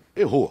Duílio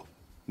errou,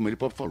 como ele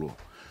próprio falou.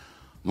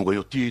 Não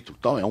ganhou título,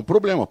 tal. É um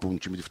problema para um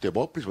time de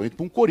futebol, principalmente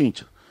para um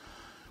Corinthians.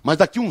 Mas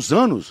daqui uns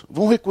anos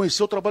vão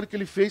reconhecer o trabalho que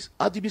ele fez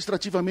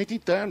administrativamente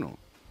interno.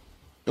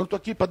 Eu não estou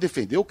aqui para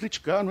defender ou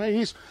criticar, não é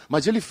isso.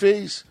 Mas ele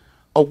fez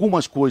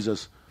algumas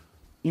coisas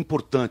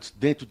importantes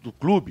dentro do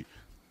clube.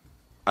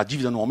 A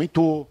dívida não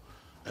aumentou,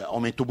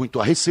 aumentou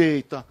muito a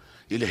receita.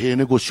 Ele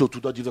renegociou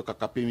tudo a dívida com a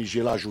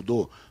KPMG, lá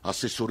ajudou,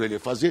 assessorou ele a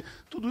fazer.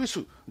 Tudo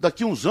isso,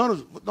 daqui uns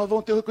anos, nós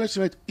vamos ter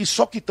reconhecimento. E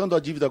só quitando a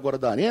dívida agora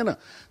da Arena,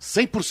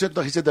 100%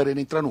 da receita da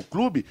Arena entrar no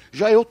clube,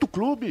 já é outro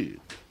clube.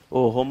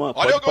 Ô, Roman,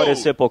 pode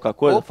parecer pouca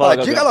coisa? Opa, fala,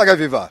 diga lá,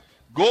 Gaviva.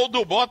 Gol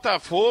do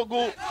Botafogo,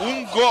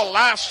 um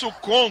golaço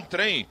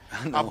contra, hein?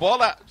 A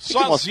bola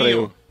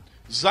sozinho.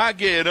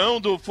 Zagueirão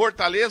do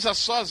Fortaleza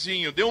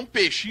sozinho. Deu um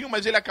peixinho,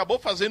 mas ele acabou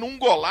fazendo um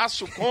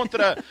golaço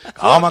contra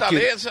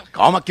Fortaleza.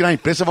 Calma que na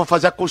imprensa vão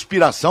fazer a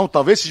conspiração.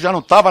 Talvez se já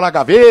não estava na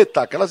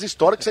gaveta. Aquelas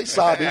histórias que vocês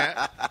sabem.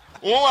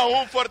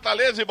 1-1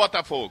 Fortaleza e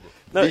Botafogo.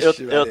 Não,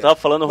 eu tava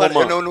falando,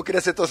 Romano. Eu não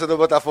queria ser torcedor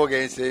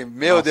botafoguense, hein?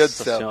 Meu Deus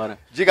do céu. Senhora.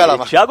 Diga lá,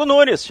 Marcos. Thiago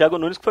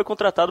Nunes que foi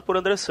contratado por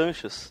Andrés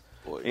Sanchez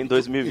em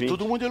 2020. E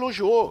todo mundo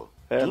elogiou.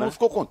 Todo mundo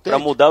ficou contente. Pra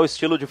mudar o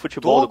estilo de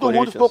futebol do Corinthians. Todo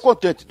mundo ficou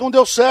contente. Não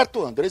deu certo.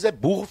 O Andrés é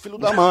burro, filho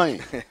da mãe.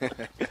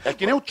 É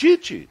que nem o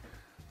Tite.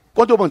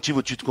 Quando eu mantive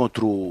o Tite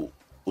contra o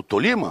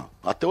Tolima,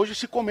 até hoje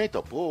se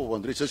comenta. Pô, o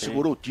Andrés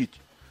segurou o Tite.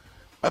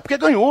 Mas porque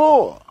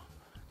ganhou.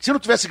 Se não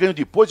tivesse ganho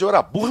depois, eu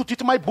era burro, o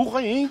Tite mais burro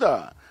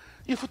ainda.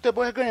 E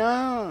futebol é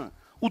ganhar.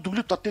 O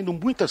Duílio tá tendo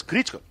muitas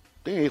críticas.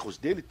 Tem erros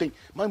dele,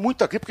 mas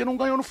muita crítica porque não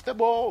ganhou no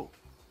futebol.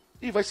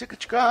 E vai ser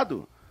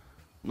criticado.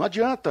 Não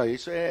adianta,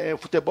 isso o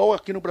futebol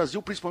aqui no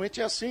Brasil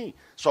principalmente é assim,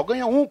 só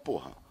ganha um,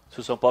 porra. Se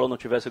o São Paulo não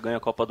tivesse ganho a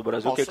Copa do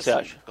Brasil, o que você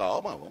acha?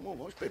 Calma,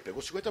 vamos,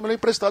 pegou 50 milhões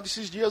emprestado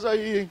esses dias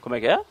aí, hein? Como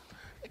é que é?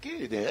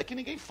 É que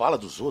ninguém fala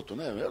dos outros,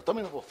 né? Eu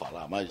também não vou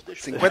falar, mas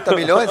deixa 50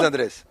 milhões,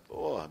 Andrés?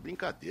 Porra,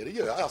 brincadeira.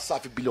 E a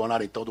SAF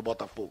bilionária então do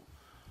Botafogo?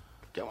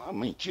 Que é uma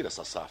mentira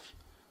essa SAF.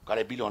 O cara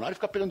é bilionário e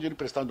fica pegando dinheiro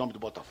emprestado em nome do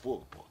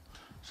Botafogo, pô.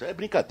 Isso é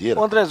brincadeira.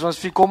 Ô, Andrés, mas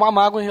ficou uma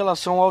mágoa em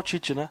relação ao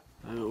Tite, né?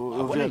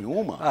 Eu vi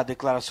nenhuma. A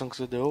declaração que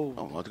você deu...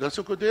 Não, a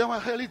declaração que eu dei é uma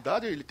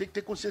realidade. Ele tem que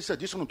ter consciência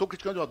disso. Eu não estou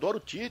criticando, eu adoro o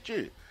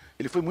Tite.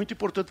 Ele foi muito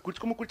importante para o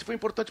Corinthians, como o Corinthians foi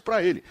importante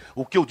para ele.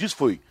 O que eu disse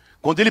foi,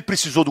 quando ele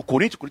precisou do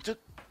Corinthians, o Corinthians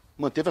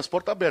manteve as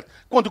portas abertas.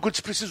 Quando o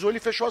Corinthians precisou, ele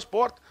fechou as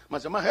portas.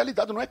 Mas é uma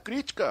realidade, não é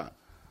crítica.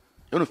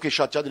 Eu não fiquei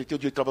chateado, ele ter o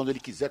direito de trabalhar onde ele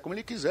quiser, como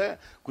ele quiser.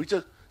 O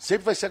Corinthians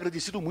sempre vai ser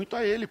agradecido muito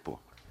a ele, pô.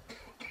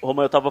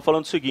 Romano, eu estava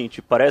falando o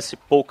seguinte, parece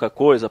pouca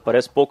coisa,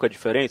 parece pouca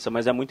diferença,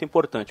 mas é muito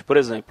importante. Por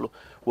exemplo,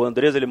 o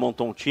Andrés ele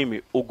montou um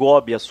time, o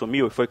Gobi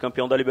assumiu e foi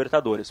campeão da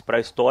Libertadores. Para a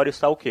história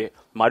está o quê?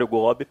 Mário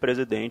Gobi,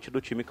 presidente do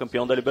time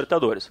campeão da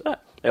Libertadores.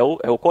 É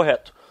o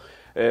correto.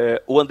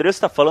 O Andrés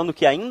está falando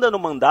que ainda no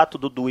mandato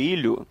do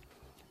Duílio,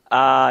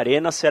 a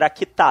arena será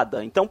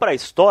quitada. Então, para a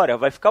história,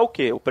 vai ficar o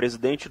quê? O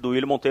presidente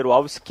Duílio Monteiro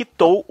Alves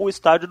quitou o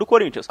estádio do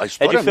Corinthians.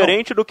 É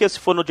diferente do que se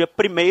for no dia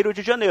 1º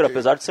de janeiro,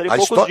 apesar de serem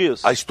poucos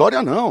dias. A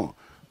história não.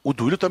 O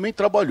Duílio também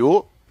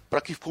trabalhou para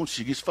que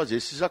conseguisse fazer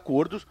esses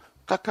acordos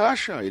com a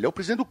Caixa. Ele é o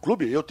presidente do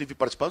clube. Eu tive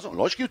participação?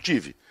 Lógico que eu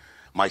tive.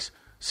 Mas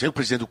sem o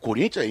presidente do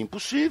Corinthians é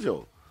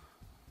impossível.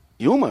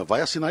 E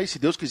vai assinar aí, se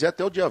Deus quiser,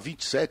 até o dia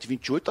 27,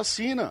 28,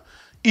 assina.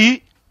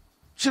 E,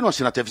 se não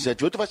assinar até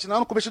 28, vai assinar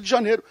no começo de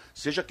janeiro.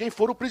 Seja quem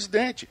for o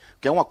presidente.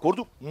 Que é um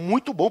acordo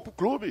muito bom para o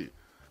clube.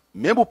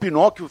 Mesmo o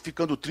Pinóquio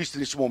ficando triste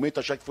nesse momento,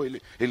 achar que foi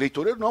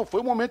eleitoreiro, não.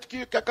 Foi o momento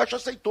que a Caixa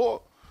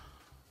aceitou.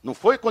 Não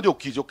foi quando eu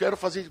quis. Eu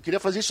queria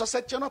fazer isso há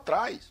 7 anos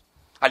atrás.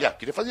 Aliás,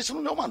 queria fazer isso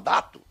no meu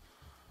mandato.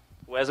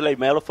 O Wesley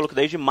Mello falou que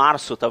desde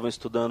março estavam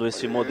estudando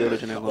esse modelo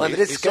de negócio.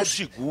 Andrés, esse é o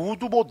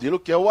segundo modelo,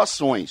 que é o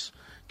ações.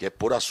 Que é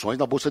pôr ações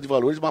na Bolsa de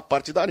Valores, uma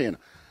parte da arena.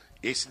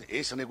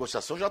 Essa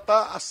negociação já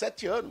está há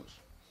 7 anos.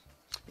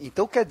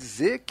 Então quer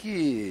dizer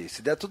que,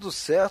 se der tudo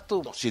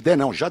certo... Não, se der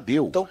não, já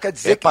deu. Então quer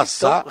dizer que...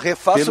 Passar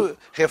então,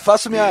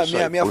 refaço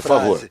minha por frase.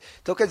 Favor.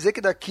 Então quer dizer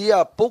que daqui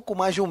a pouco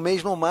mais de um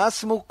mês, no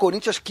máximo, o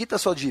Corinthians quita a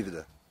sua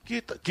dívida.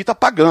 Quita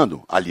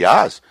pagando.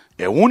 Aliás,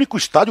 é o único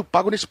estádio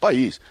pago nesse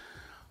país.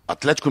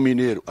 Atlético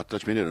Mineiro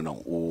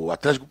não. O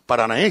Atlético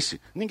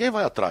Paranaense, ninguém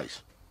vai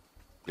atrás.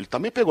 Ele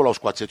também pegou lá os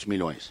 400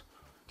 milhões.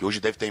 Que hoje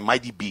deve ter mais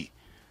de bi.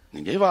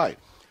 Ninguém vai.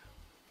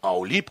 A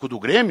Olímpico do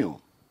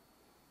Grêmio,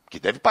 que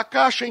deve pra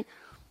Caixa, hein?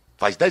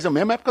 Faz 10 anos,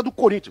 mesma época do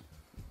Corinthians.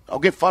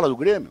 Alguém fala do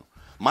Grêmio?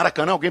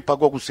 Maracanã, alguém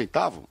pagou algum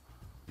centavo?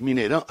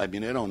 Mineirão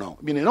não.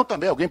 Mineirão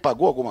também, alguém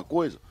pagou alguma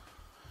coisa?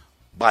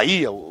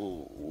 Bahia,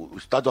 o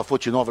estádio da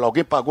Fonte Nova,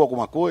 alguém pagou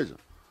alguma coisa?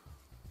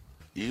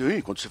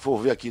 E quando você for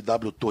ver aqui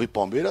W Torre e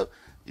Palmeiras,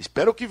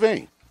 espero que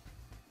vem.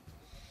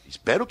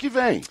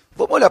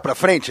 Vamos olhar pra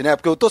frente, né?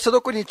 Porque o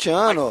torcedor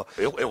corintiano...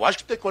 Eu acho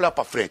que tem que olhar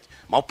pra frente.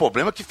 Mas o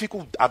problema é que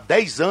ficam há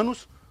 10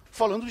 anos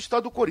falando do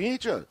estado do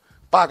Corinthians.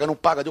 Paga, não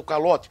paga, deu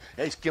calote.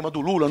 É esquema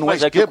do Lula, não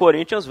mas é esquema. Mas é que o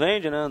Corinthians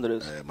vende, né,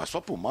 Andrés? Mas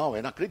só pro mal, é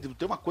inacreditável.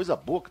 Tem uma coisa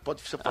boa que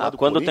pode ser falado do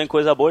quando Corinthians. tem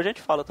coisa boa, a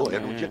gente fala também. É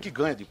no dia que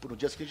ganha, no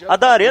dia seguinte já... A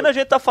da Arena a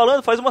gente tá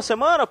falando faz uma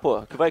semana,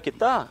 pô, que vai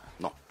quitar.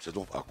 Não,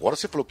 agora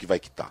você falou que vai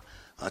quitar.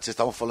 Antes vocês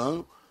estavam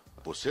falando,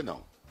 você não.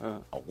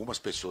 Algumas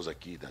pessoas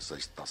aqui dessa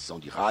estação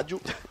de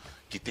rádio,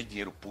 que tem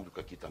dinheiro público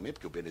aqui também,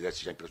 porque o BNDES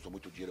já emprestou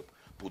muito dinheiro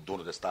pro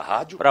dono desta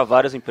rádio. Para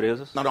várias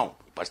empresas. Não,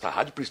 para esta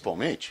rádio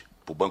principalmente,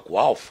 pro Banco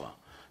Alfa.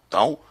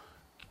 Então,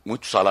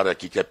 muito salário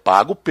aqui que é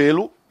pago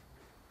pelo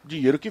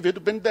dinheiro que veio do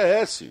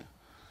BNDES.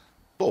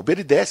 Pô, o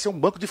BNDES é um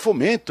banco de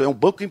fomento, é um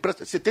banco que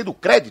empresta. Você tem do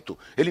crédito,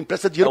 ele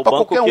empresta dinheiro para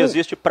qualquer um. É o banco que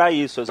existe para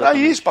isso,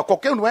 exatamente. Para isso, para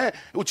qualquer um, não é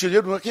o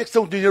dinheiro, não é que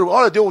são dinheiro,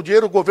 olha, deu o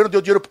dinheiro, o governo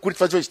deu dinheiro para o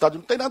Corinthians fazer o estádio.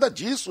 Não tem nada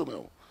disso,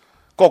 meu.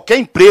 Qualquer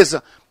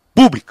empresa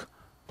pública,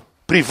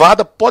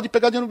 privada, pode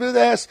pegar dinheiro no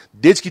BNDES,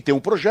 desde que tenha um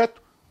projeto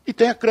e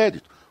tenha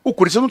crédito. O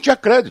Corinthians não tinha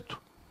crédito.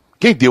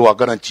 Quem deu a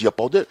garantia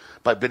para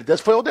o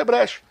BNDES foi a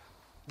Odebrecht,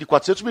 de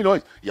 400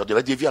 milhões. E a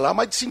Odebrecht devia lá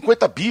mais de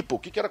 50 bi, pô. O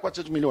que era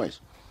 400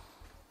 milhões?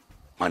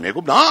 Mas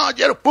nego, não,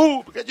 dinheiro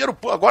público, é dinheiro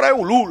público. Agora é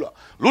o Lula.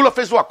 Lula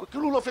fez o acordo. Que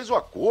o Lula fez o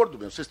acordo,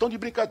 meu. Vocês estão de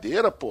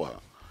brincadeira, porra.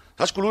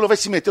 Você acha que o Lula vai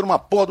se meter numa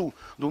porra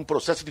de um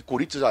processo de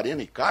Corinthians,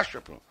 Arena e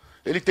Caixa, pô?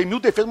 Ele tem 1000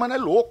 defesas, mas não é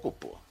louco,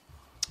 pô.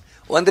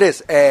 O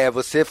Andrés,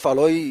 você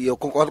falou e eu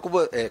concordo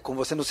com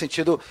você no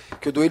sentido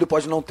que o Duílio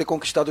pode não ter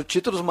conquistado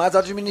títulos, mas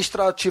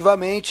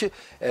administrativamente,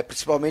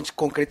 principalmente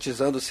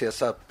concretizando-se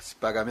esse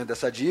pagamento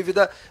dessa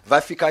dívida, vai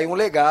ficar aí um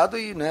legado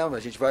e, né, a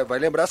gente vai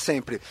lembrar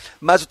sempre.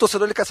 Mas o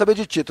torcedor ele quer saber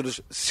de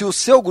títulos. Se o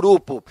seu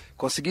grupo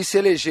conseguir se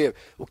eleger,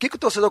 o que o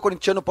torcedor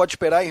corintiano pode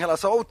esperar em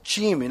relação ao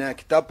time, né?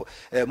 Que tá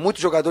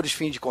muitos jogadores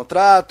fim de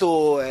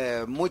contrato,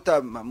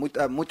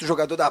 muito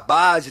jogador da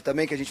base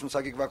também que a gente não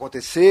sabe o que vai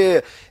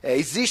acontecer.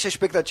 Existe a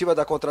expectativa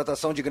da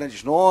contratação de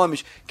grandes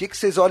nomes. O que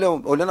vocês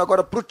olhando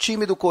agora pro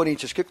time do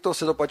Corinthians, o que o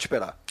torcedor pode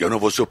esperar? Eu não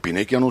vou ser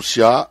opinei que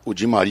anunciar o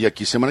Di Maria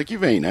aqui semana que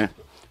vem, né?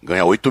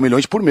 Ganha 8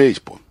 milhões por mês,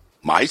 pô.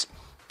 Mas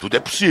tudo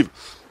é possível.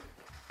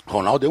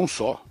 Ronaldo é um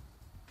só.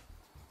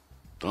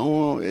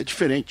 Então é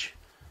diferente.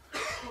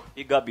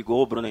 E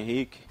Gabigol, Bruno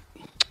Henrique?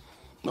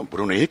 Não,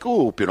 Bruno Henrique,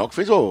 o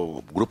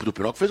grupo do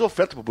Pinóquio fez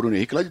oferta pro Bruno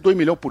Henrique lá de 2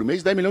 milhões por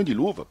mês, 10 milhões de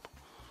luva, pô.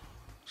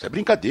 Isso é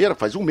brincadeira,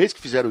 faz um mês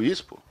que fizeram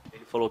isso, pô.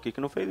 Falou aqui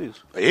que não fez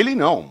isso. Ele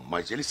não,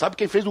 mas ele sabe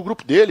quem fez no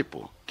grupo dele,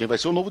 pô. Quem vai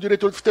ser o novo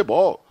diretor de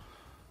futebol.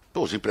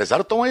 Pô, os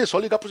empresários estão aí, só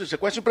ligar pra você. Você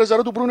conhece o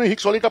empresário do Bruno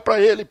Henrique, só ligar pra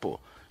ele, pô.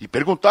 E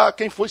perguntar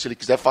quem foi. Se ele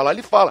quiser falar,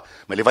 ele fala.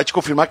 Mas ele vai te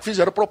confirmar que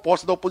fizeram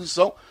proposta da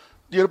oposição,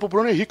 dinheiro pro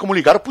Bruno Henrique, como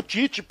ligaram pro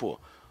Tite, pô.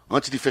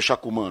 Antes de fechar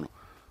com o Mano.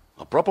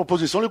 A própria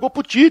oposição ligou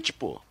pro Tite,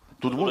 pô.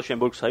 O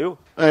Luxemburgo saiu?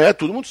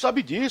 Todo mundo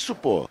sabe disso,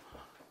 pô.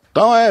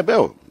 Então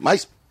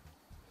mas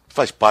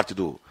faz parte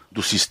do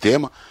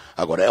sistema.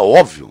 Agora, é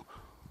óbvio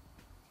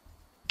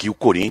que o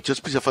Corinthians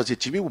precisa fazer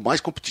time o mais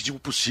competitivo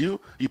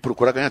possível e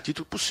procurar ganhar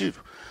título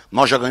possível.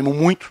 Nós já ganhamos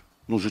muito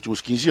nos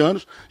últimos 15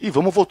 anos e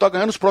vamos voltar a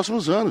ganhar nos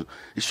próximos anos.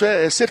 Isso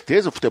é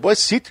certeza, o futebol é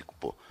cítrico,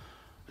 pô.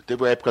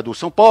 Teve a época do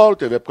São Paulo,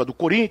 teve a época do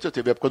Corinthians,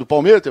 teve a época do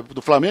Palmeiras, teve a época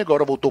do Flamengo,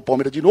 agora voltou o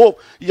Palmeiras de novo,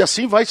 e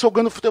assim vai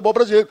jogando o futebol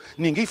brasileiro.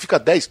 Ninguém fica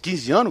 10,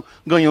 15 anos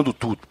ganhando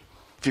tudo.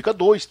 Fica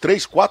 2,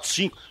 3, 4,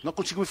 5. Nós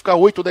conseguimos ficar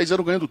 8 ou 10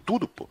 anos ganhando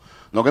tudo, pô.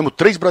 Nós ganhamos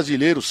 3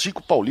 brasileiros,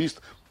 5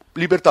 paulistas,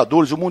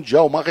 Libertadores, o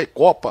Mundial, uma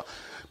Recopa.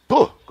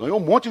 Pô, ganhou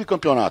um monte de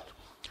campeonato.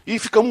 E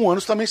ficamos 1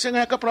 ano também sem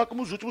ganhar campeonato,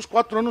 como os últimos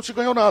 4 anos não se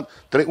ganhou nada.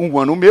 1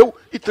 ano meu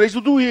e 3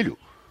 do Duílio.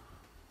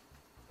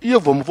 E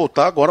vamos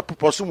voltar agora para o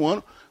próximo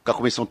ano, com a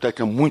comissão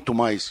técnica muito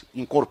mais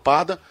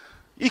encorpada.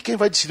 E quem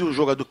vai decidir o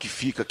jogador que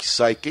fica, que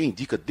sai, quem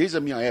indica desde a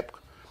minha época,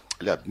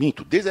 aliás,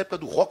 desde a época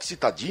do Roque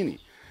Cittadini,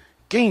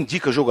 quem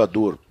indica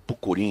jogador pro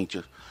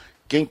Corinthians,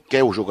 quem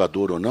quer o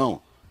jogador ou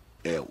não,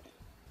 é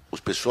o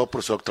pessoal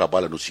que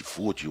trabalha no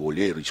Cifute, o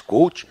olheiro,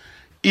 scout,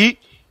 e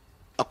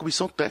a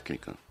comissão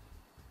técnica.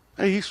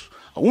 É isso.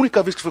 A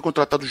única vez que foi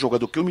contratado um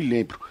jogador que eu me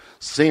lembro,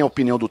 sem a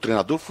opinião do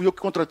treinador, fui eu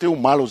que contratei o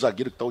Marlon, o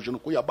zagueiro que está hoje no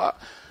Cuiabá.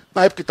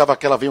 Na época que estava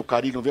aquela, vem o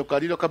Carilho, não vem o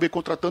Carilho, eu acabei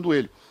contratando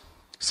ele,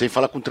 sem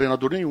falar com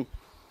treinador nenhum.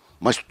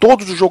 Mas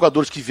todos os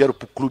jogadores que vieram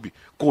para o clube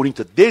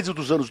Corinthians, desde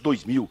os anos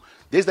 2000,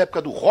 desde a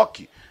época do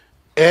Roque,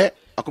 é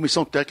a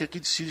comissão técnica que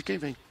decide quem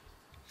vem.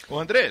 Ô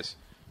Andrés,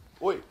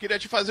 oi. Queria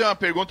te fazer uma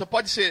pergunta,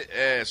 pode ser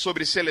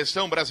sobre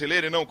seleção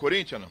brasileira e não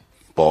Corinthians, não?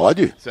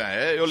 Pode.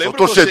 Eu lembro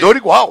sou torcedor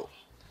igual.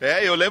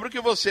 Eu lembro que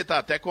você tá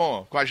até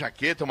com a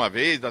jaqueta uma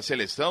vez da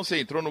seleção, você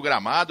entrou no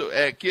gramado.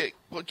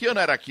 Que ano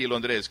era aquilo,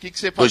 Andrés? O que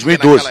você fazia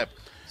 2012. naquela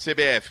época?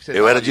 CBF.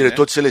 Eu era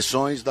diretor de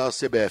seleções da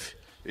CBF.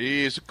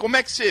 Isso. Como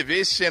é que você vê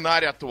esse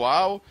cenário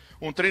atual?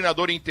 Um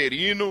treinador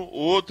interino,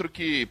 outro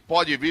que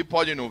pode vir,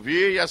 pode não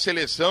vir, e a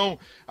seleção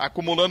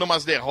acumulando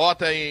umas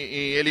derrotas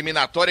em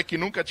eliminatória que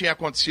nunca tinha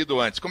acontecido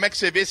antes. Como é que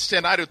você vê esse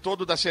cenário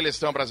todo da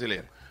seleção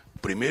brasileira?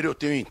 Primeiro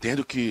eu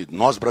entendo que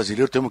nós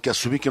brasileiros temos que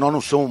assumir que nós não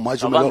somos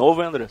mais o melhor.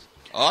 Novo, hein, Andrés?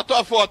 Ó a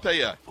tua foto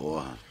aí, ó.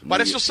 Porra,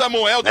 parece o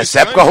Samuel do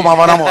Nessa época eu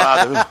arrumava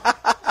namorada, viu?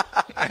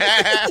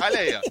 Olha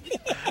aí, ó.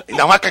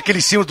 Ainda mais com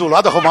aquele símbolo do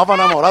lado, arrumava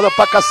namorada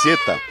pra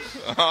caceta.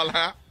 Olha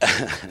lá.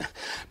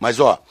 Mas,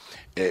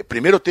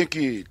 primeiro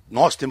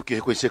nós temos que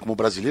reconhecer como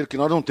brasileiro que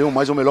nós não temos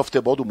mais o melhor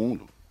futebol do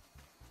mundo.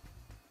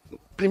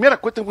 Primeira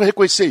coisa, temos que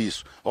reconhecer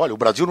isso. Olha, o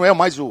Brasil não é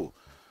mais o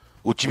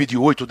time de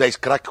 8, 10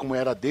 craques como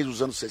era desde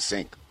os anos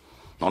 60.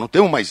 Nós não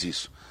temos mais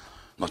isso.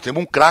 Nós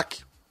temos um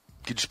craque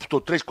que disputou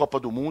 3 Copas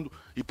do Mundo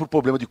e por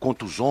problema de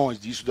contusões,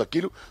 disso,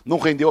 daquilo, não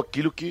rendeu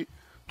aquilo que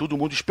todo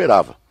mundo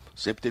esperava.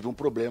 Sempre teve um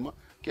problema,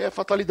 que é a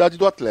fatalidade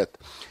do atleta.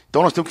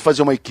 Então nós temos que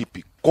fazer uma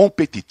equipe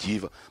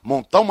competitiva,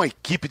 montar uma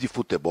equipe de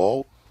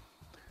futebol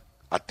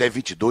até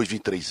 22,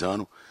 23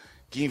 anos,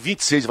 que em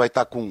 26 vai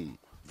estar com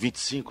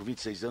 25,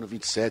 26 anos,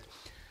 27.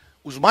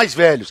 Os mais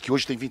velhos, que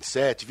hoje tem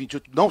 27,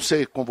 28, não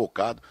ser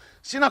convocado.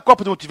 Se na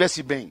Copa do Mundo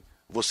estivesse bem,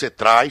 você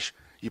traz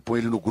e põe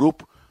ele no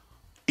grupo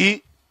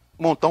e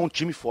montar um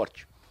time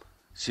forte.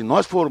 Se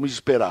nós formos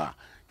esperar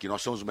que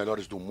nós somos os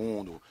melhores do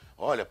mundo,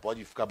 olha,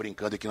 pode ficar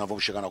brincando aqui, nós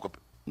vamos chegar na Copa.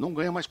 Não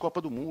ganha mais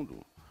Copa do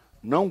Mundo.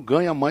 Não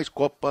ganha mais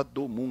Copa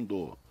do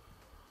Mundo.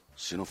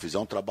 Se não fizer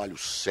um trabalho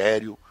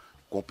sério,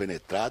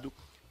 compenetrado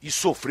e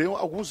sofreu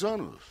alguns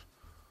anos.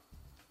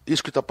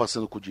 Isso que está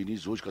passando com o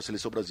Diniz hoje, com a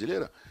seleção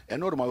brasileira, é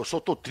normal. Eu só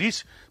estou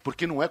triste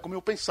porque não é como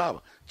eu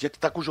pensava. Tinha que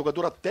estar com o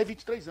jogador até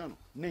 23 anos.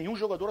 Nenhum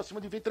jogador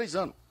acima de 23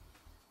 anos.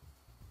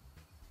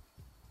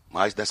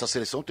 Mas dessa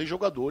seleção tem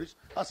jogadores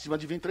acima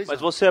de 23 anos.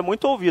 Mas você é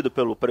muito ouvido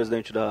pelo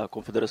presidente da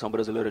Confederação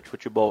Brasileira de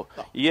Futebol.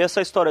 Não. E essa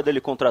história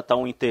dele contratar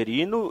um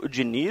interino, o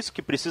Diniz,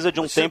 que precisa de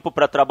um tempo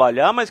para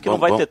trabalhar, mas que não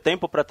vai ter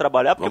tempo para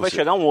trabalhar porque vai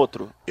chegar um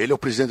outro. Ele é o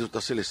presidente da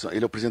seleção,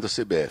 ele é o presidente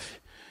da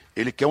CBF.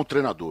 Ele quer um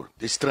treinador.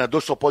 Esse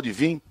treinador só pode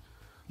vir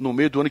no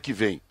meio do ano que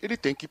vem. Ele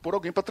tem que pôr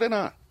alguém para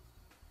treinar.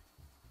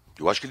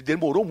 Eu acho que ele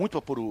demorou muito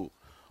para pôr ou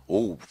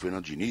o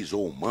Fernando Diniz,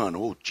 ou o Mano,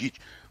 ou o Tite,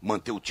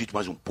 manter o Tite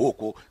mais um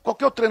pouco. Ou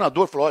qualquer outro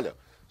treinador falou, olha,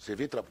 você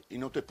vem e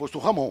não ter posto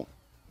o Ramon.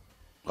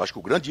 Eu acho que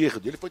o grande erro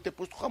dele foi ter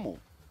posto o Ramon.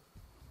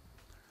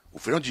 O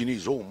Fernando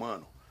Diniz, ou o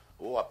Mano,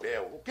 ou o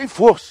Abel, ou quem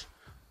fosse.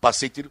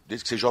 Passei,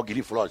 desde que você joga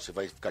ele, falou, olha, você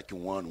vai ficar aqui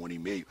um ano e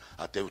meio,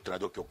 até o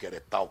treinador que eu quero é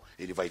tal,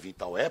 ele vai vir em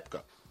tal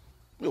época.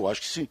 Eu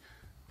acho que sim.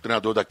 O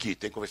treinador daqui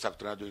tem que conversar com o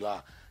treinador ir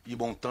lá, ir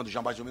montando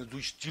já mais ou menos do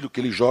estilo que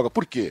ele joga.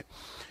 Por quê?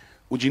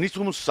 O Diniz,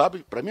 todo mundo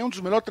sabe, para mim é um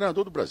dos melhores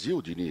treinadores do Brasil,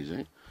 o Diniz,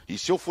 hein? E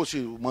se eu fosse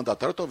o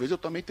mandatário, talvez eu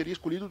também teria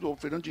escolhido o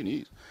Fernando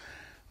Diniz.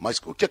 Mas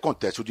o que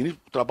acontece? O Diniz,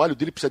 o trabalho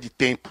dele precisa de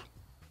tempo.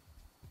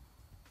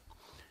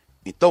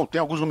 Então,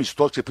 tem alguns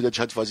amistosos que você podia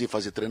deixar de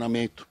fazer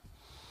treinamento.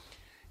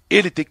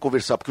 Ele tem que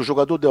conversar, porque o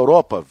jogador da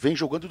Europa vem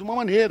jogando de uma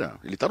maneira.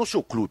 Ele está no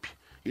seu clube.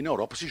 E na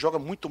Europa se joga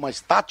muito mais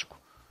tático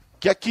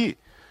que aqui.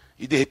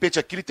 E de repente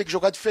aqui ele tem que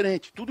jogar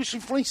diferente. Tudo isso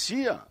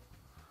influencia.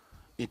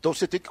 Então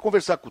você tem que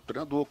conversar com o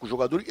treinador, com o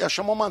jogador e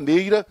achar uma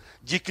maneira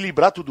de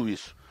equilibrar tudo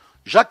isso.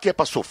 Já que é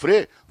para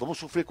sofrer, vamos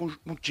sofrer com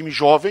um time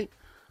jovem,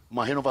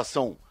 uma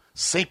renovação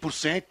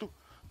 100%,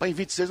 para em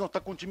 26 não estar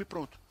com o time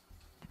pronto.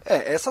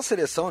 Essa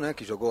seleção, né,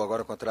 que jogou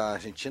agora contra a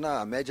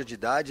Argentina, a média de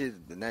idade,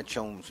 né,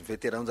 tinha uns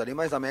veteranos ali,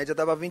 mas a média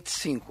dava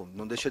 25,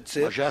 não deixa de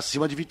ser... Mas já é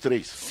acima de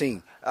 23.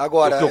 Sim.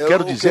 Agora, o que eu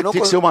quero dizer é que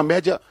tem que ser uma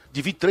média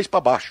de 23 para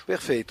baixo.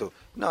 Perfeito.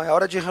 Não, é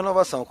hora de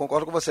renovação,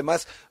 concordo com você,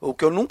 mas o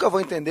que eu nunca vou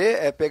entender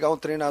é pegar um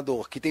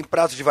treinador que tem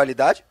prazo de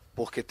validade,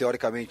 porque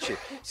teoricamente,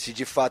 se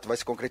de fato vai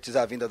se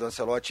concretizar a vinda do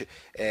Ancelotti,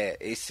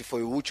 esse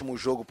foi o último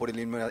jogo por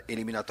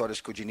eliminatórias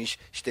que o Diniz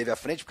esteve à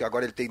frente, porque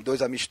agora ele tem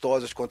 2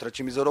 amistosos contra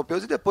times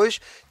europeus e depois,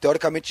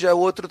 teoricamente, já é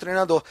outro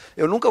treinador.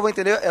 Eu nunca vou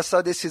entender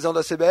essa decisão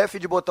da CBF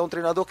de botar um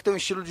treinador que tem um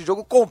estilo de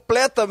jogo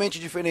completamente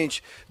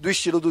diferente do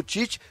estilo do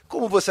Tite,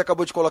 como você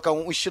acabou de colocar,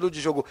 um estilo de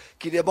jogo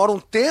que demora um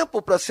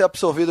tempo para ser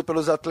absorvido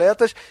pelos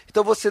atletas,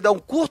 então você dá um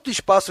curto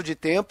espaço de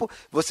tempo,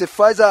 você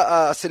faz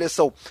a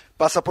seleção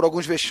passa por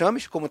alguns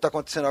vexames, como está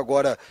acontecendo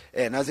agora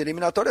nas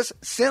eliminatórias,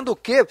 sendo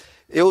que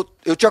eu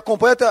te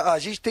acompanho, a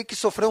gente tem que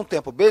sofrer um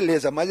tempo,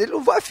 beleza, mas ele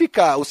não vai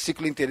ficar o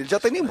ciclo inteiro, ele já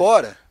está indo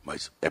embora.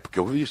 Mas é porque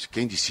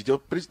quem decide é o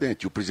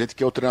presidente, e o presidente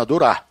quer o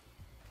treinador A.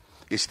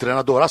 Esse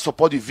treinador A só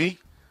pode vir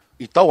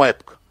em tal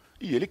época.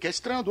 E ele quer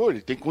esse treinador,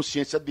 ele tem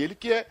consciência dele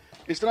que é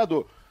esse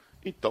treinador.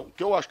 Então, o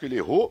que eu acho que ele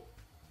errou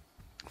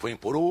foi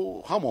impor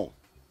o Ramon.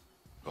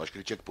 Eu acho que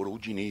ele tinha que pôr o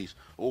Diniz,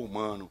 ou o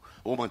Mano,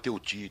 ou manter o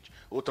Tite,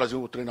 ou trazer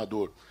um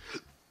treinador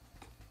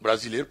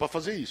brasileiro para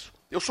fazer isso.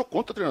 Eu sou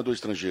contra treinador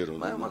estrangeiro no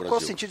Brasil. Qual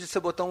o sentido de você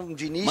botar um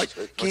Diniz... Mas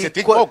você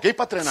tem que pôr alguém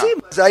para treinar. Sim,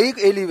 mas aí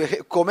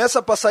ele começa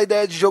a passar a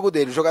ideia de jogo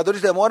dele. Os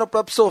jogadores demoram para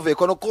absorver.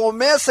 Quando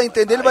começa a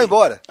entender, ele vai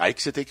embora. Aí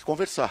que você tem que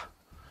conversar.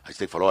 Aí você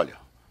tem que falar, olha,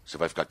 você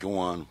vai ficar aqui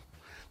 1 ano.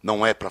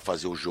 Não é para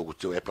fazer o jogo,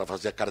 é para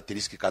fazer a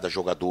característica de cada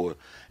jogador.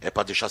 É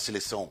para deixar a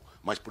seleção.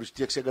 Mas por isso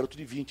tinha que ser garoto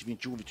de 20,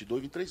 21,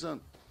 22, 23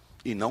 anos.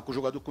 E não com o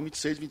jogador com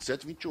 26,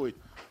 27, 28.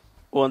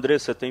 Ô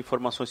Andrés, você tem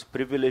informações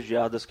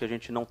privilegiadas que a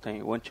gente não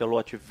tem. O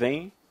Ancelotti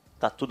vem,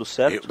 tá tudo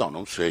certo?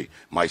 Não sei.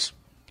 Mas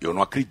eu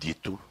não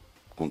acredito,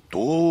 com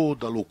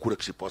toda a loucura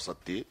que se possa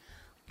ter,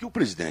 que o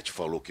presidente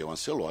falou que é o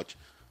Ancelotti,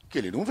 que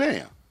ele não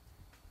venha.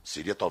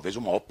 Seria talvez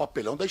o maior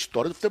papelão da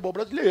história do futebol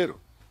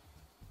brasileiro.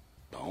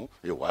 Então,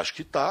 eu acho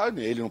que tá,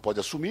 ele não pode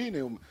assumir,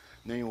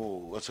 nem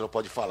o Ancelotti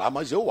pode falar,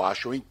 mas eu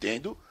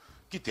entendo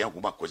que tem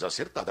alguma coisa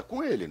acertada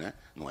com ele, né?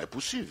 Não é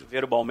possível.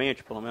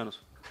 Verbalmente, pelo menos?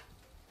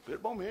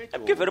 Verbalmente. É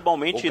porque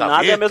verbalmente gaveta,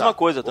 nada é a mesma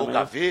coisa também. Ou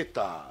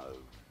gaveta.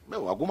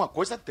 Alguma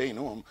coisa tem.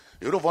 Não,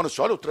 eu não vou no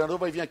senhor, olha, o treinador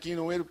vai vir aqui e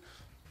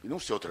não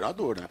ser o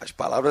treinador, né? As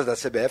palavras da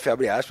CBF,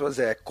 abre aspas,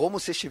 é como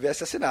se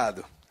estivesse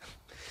assinado.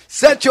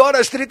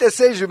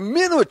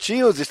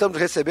 7h36, estamos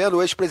recebendo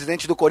o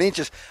ex-presidente do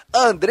Corinthians,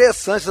 Andrés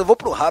Sanchez. Eu vou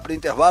para o rápido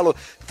intervalo.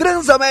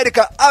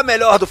 Transamérica, a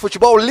melhor do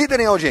futebol, líder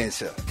em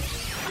audiência.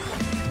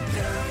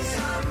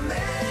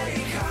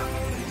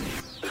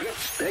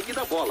 Hashtag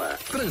da bola.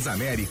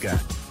 Transamérica.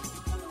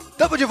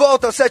 Estamos de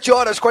volta,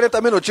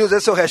 7h40,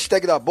 esse é o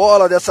Hashtag da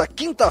Bola dessa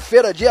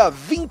quinta-feira, dia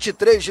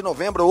 23 de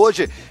novembro,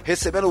 hoje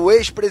recebendo o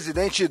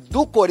ex-presidente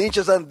do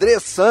Corinthians,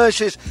 Andrés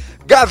Sanchez.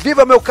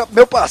 Gaviva,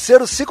 meu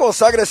parceiro, se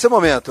consagra esse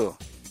momento.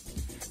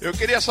 Eu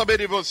queria saber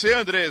de você,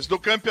 Andrés, do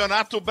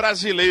Campeonato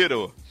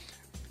Brasileiro.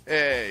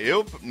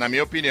 Na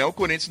minha opinião, o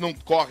Corinthians não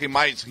corre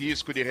mais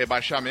risco de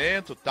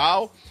rebaixamento,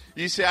 tal.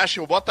 E você acha que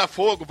o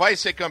Botafogo vai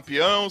ser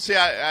campeão? Você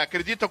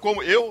acredita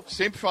como... Eu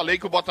sempre falei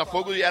que o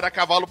Botafogo era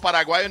cavalo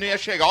paraguaio e não ia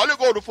chegar. Olha o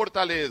gol do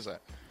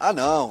Fortaleza. Ah,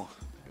 não.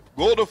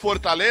 Gol do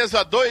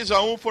Fortaleza,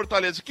 2-1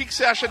 Fortaleza. O que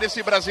você acha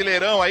desse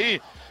Brasileirão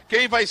aí?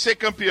 Quem vai ser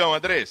campeão,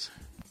 Andrés?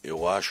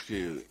 Eu acho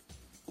que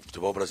o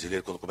futebol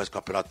brasileiro, quando começa o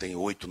campeonato, tem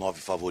 8,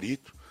 9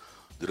 favoritos.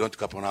 Durante o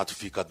campeonato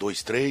fica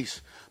 2,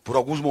 3. Por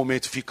alguns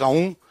momentos fica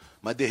 1,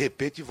 mas de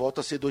repente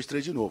volta a ser 2,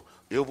 3 de novo.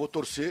 Eu vou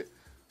torcer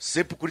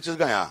sempre pro Corinthians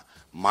ganhar,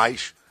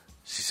 mas...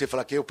 Se você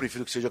falar que eu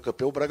prefiro que seja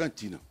campeão, o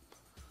Bragantino.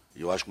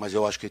 Mas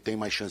eu acho que tem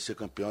mais chance de ser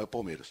campeão é o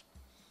Palmeiras.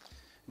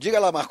 Diga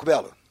lá, Marco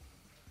Belo.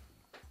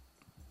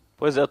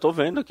 Pois é, eu tô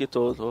vendo aqui,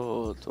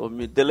 tô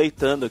me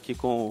deleitando aqui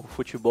com o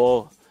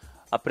futebol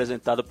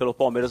apresentado pelo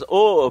Palmeiras,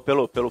 ou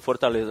pelo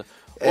Fortaleza.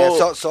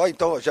 Só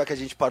então, já que a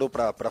gente parou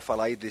pra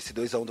falar aí desse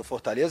 2-1 do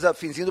Fortaleza,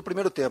 finzinho do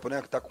primeiro tempo,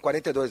 né? Que tá com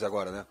 42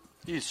 agora, né?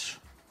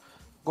 Isso.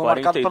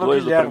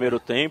 42 do primeiro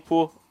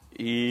tempo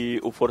e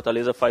o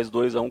Fortaleza faz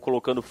 2-1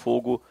 colocando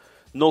fogo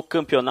no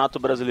Campeonato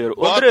Brasileiro.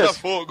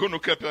 Botafogo no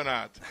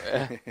campeonato.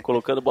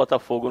 Colocando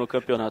Botafogo no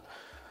campeonato.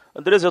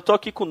 Andrés, eu tô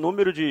aqui com o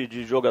número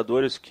de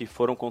jogadores que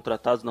foram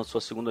contratados na sua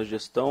segunda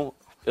gestão.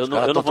 Eu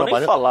não vou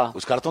nem falar.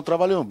 Os caras estão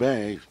trabalhando bem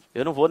aí.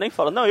 Eu não vou nem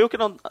falar. Não, eu que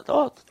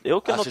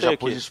anotei você já aqui.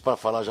 Pôs isso pra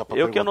falar, já pra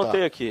eu perguntar. que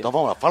anotei aqui. Então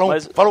vamos lá. Fala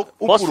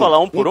um posso falar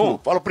um por um?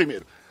 Fala o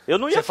primeiro. Eu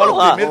não ia Você falar.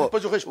 Fala o primeiro,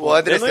 depois eu respondo. O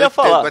Andrés eu não ia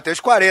falar. Vai ter os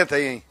 40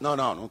 aí, hein?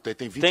 Não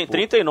tem 20. Tem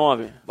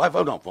 39.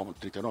 Vamos,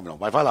 39 não.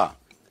 Mas vai lá.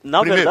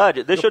 Na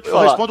verdade, deixa eu te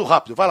falar. Eu respondo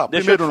rápido, vai lá.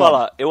 Deixa eu te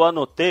falar, eu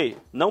anotei,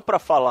 não pra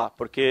falar,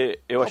 porque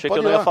eu achei que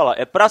eu não ia falar.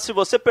 É pra, se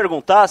você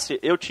perguntasse,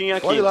 eu tinha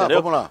aqui, pode lá,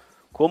 entendeu? Vamos lá.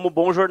 Como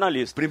bom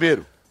jornalista.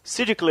 Primeiro.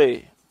 Sid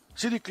Clay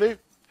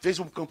fez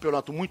um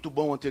campeonato muito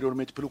bom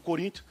anteriormente pelo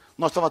Corinthians.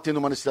 Nós estávamos tendo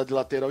uma necessidade de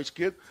lateral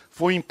esquerdo.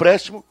 Foi um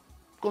empréstimo,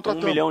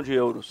 contratamos. 1 milhão de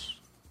euros.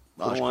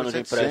 Por um ano de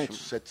empréstimo.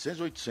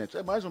 700, 800,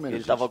 é mais ou menos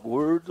Ele estava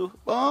gordo.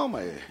 Bom,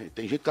 mas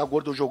tem gente que tá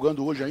gordo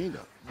jogando hoje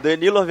ainda.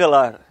 Danilo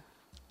Avelar.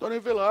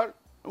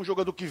 É um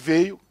jogador que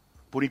veio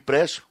por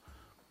empréstimo.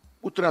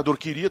 O treinador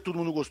queria, todo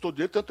mundo gostou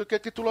dele, tanto que é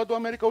titular do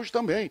América hoje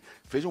também.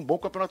 Fez um bom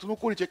campeonato no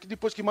Corinthians. É que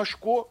depois que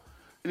machucou,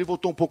 ele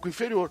voltou um pouco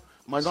inferior.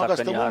 Mas nós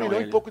gastamos 1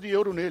 milhão e pouco de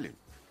euro nele.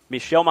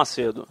 Michel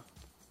Macedo.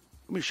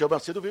 O Michel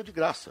Macedo veio de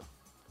graça.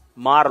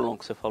 Marlon,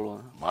 que você falou,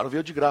 né? Marlon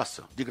veio de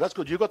graça. De graça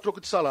que eu digo a troco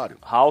de salário.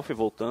 Ralf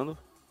voltando.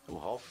 O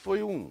Ralf foi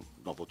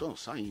não, voltou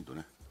saindo,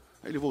 né?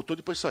 Ele voltou e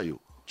depois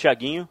saiu.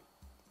 Thiaguinho.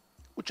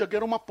 O Thiaguinho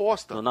era uma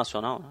aposta. Do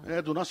Nacional,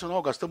 né? Do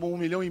Nacional. Gastamos R$1,5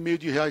 milhão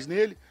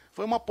nele.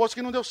 Foi uma aposta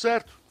que não deu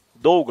certo.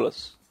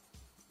 Douglas,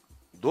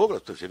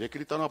 você vê que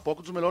ele está na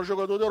aposta dos melhores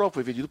jogadores da Europa.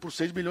 Foi vendido por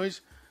 $6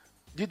 milhões.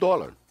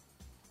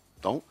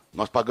 Então,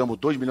 nós pagamos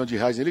R$2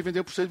 milhões nele e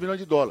vendemos por $6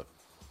 milhões.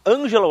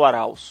 Ângelo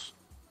Arauz.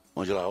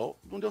 Ângelo Arauz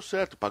não deu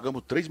certo.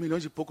 Pagamos $3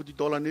 milhões e pouco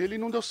nele e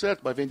não deu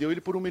certo. Mas vendeu ele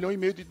por $1,5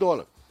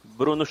 milhão.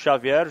 Bruno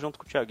Xavier junto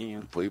com o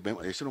Thiaguinho.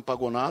 Esse não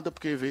pagou nada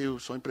porque veio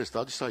só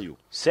emprestado e saiu.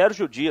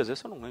 Sérgio Dias,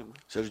 esse eu não lembro.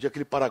 Sérgio Dias,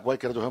 aquele Paraguai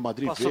que era do Real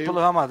Madrid, Passou veio pelo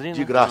Real Madrid,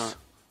 de né? graça.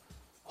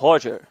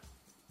 Roger.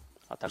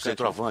 O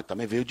centroavante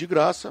também veio de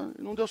graça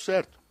e não deu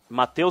certo.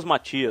 Matheus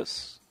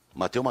Matias.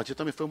 Matheus Matias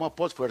também foi uma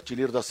aposta, foi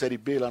artilheiro da Série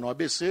B lá no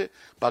ABC,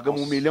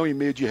 pagamos R$1,5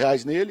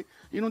 milhão nele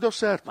e não deu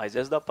certo. Mas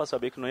esse dá pra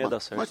saber que não ia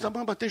dar certo.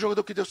 Mas tem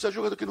jogador que deu certo,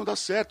 jogador que não dá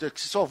certo, é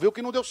que se só vê o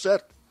que não deu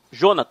certo.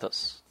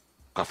 Jonatas.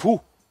 Cafu?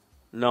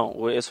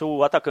 Não, esse é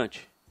o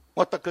atacante.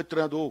 O atacante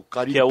treinador, o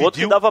Carilho que é outro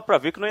que dava pra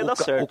ver que não ia dar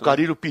certo. O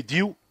Carilho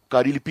pediu,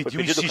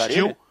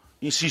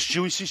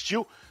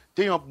 insistiu.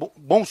 Tem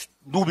bons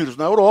números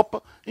na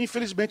Europa,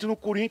 infelizmente no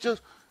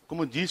Corinthians,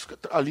 como eu disse,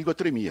 a língua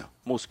tremia.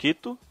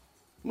 Mosquito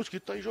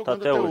tá aí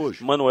jogando até hoje.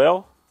 hoje.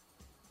 Manuel.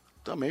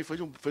 Também fez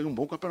um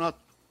bom campeonato.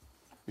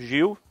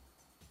 Gil.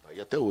 Tá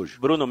aí até hoje.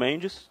 Bruno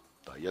Mendes.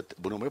 Tá aí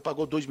Bruno Mendes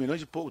pagou $2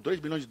 milhões e pouco, $2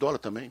 milhões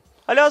também.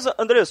 Aliás,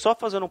 Andrés, só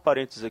fazendo um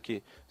parênteses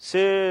aqui.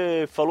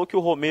 Você falou que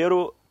o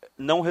Romero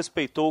não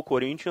respeitou o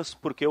Corinthians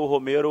porque o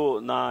Romero,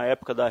 na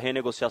época da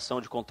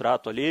renegociação de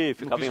contrato ali,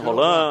 ficava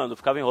enrolando.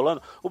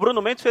 O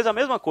Bruno Mendes fez a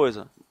mesma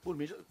coisa. Por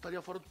mim já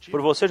estaria fora do time.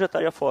 Por você já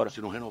estaria fora. Se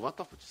não renovar,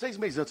 6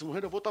 meses antes, se não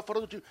renovou, tá fora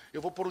do time.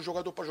 Eu vou pôr um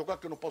jogador pra jogar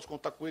que eu não posso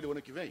contar com ele o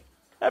ano que vem.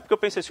 É porque eu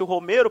pensei, se o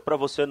Romero pra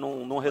você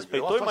não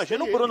respeitou,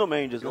 imagina o Bruno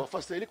Mendes, né? Eu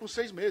afastei ele com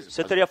 6 meses.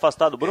 Você teria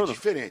afastado o Bruno? É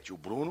diferente. O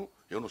Bruno,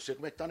 eu não sei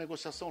como é que tá a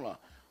negociação lá.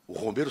 O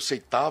Romero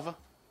aceitava,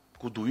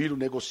 com o Duílio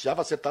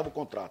negociava, acertava o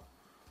contrato.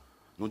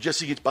 No dia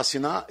seguinte, para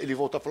assinar, ele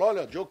voltou e falou,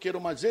 olha, eu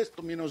quero mais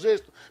isto, menos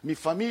isto, minha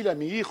família,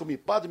 meu filho, meu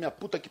padre, minha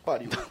puta que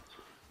pariu.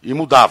 E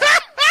mudava.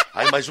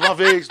 Aí mais uma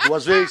vez,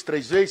 2 vezes,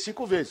 3 vezes,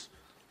 5 vezes.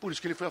 Por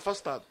isso que ele foi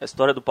afastado. A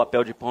história do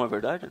papel de pão é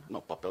verdade?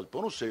 Não, papel de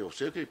pão eu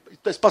sei que...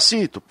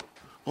 Despacito.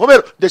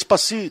 Romero,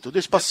 despacito.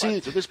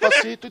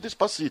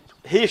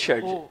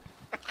 Richard.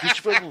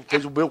 Richard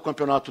fez o meu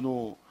campeonato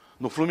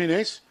no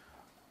Fluminense.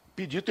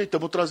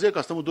 Tentamos trazer,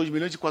 gastamos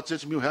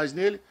R$2,4 milhões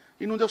nele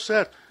e não deu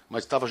certo.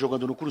 Mas estava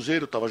jogando no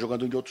Cruzeiro, estava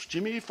jogando em outros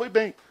times e foi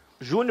bem.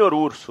 Júnior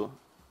Urso.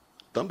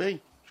 Também.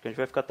 Acho que a gente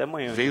vai ficar até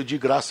amanhã. Veio de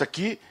graça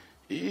aqui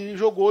e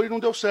jogou e não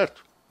deu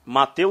certo.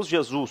 Matheus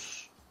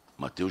Jesus.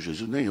 Matheus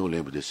Jesus, nem eu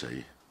lembro desse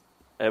aí.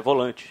 É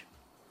volante.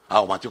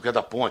 O Matheus que é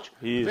da Ponte.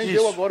 Isso.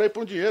 Vendeu agora aí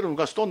por um dinheiro, não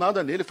gastou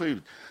nada nele,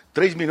 foi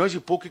 3 milhões e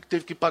pouco que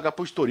teve que pagar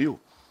pro Estoril.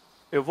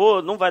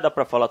 Não vai dar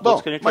para falar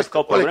todos, que a gente vai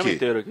ficar o programa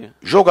inteiro aqui.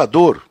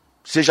 Jogador,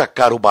 seja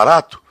caro ou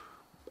barato,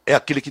 é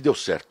aquele que deu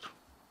certo.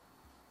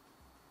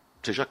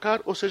 Seja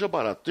caro ou seja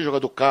barato. Tem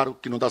jogador caro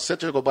que não dá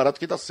certo, tem jogador barato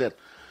que dá certo.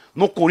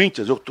 No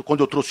Corinthians,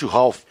 quando eu trouxe o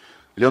Ralf,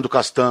 Leandro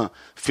Castan,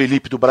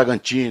 Felipe do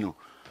Bragantino,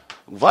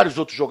 vários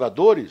outros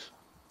jogadores,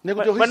 o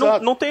nego deu risada.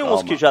 Mas não tem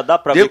uns que já dá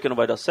pra ver que não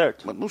vai dar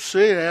certo? Mas não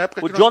sei, é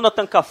época que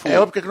Jonathan Cafu. É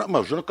época que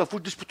mas o Jonathan Cafu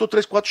disputou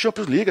 3, 4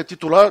 Champions League, é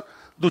titular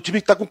do time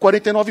que está com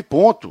 49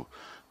 pontos.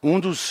 Um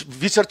dos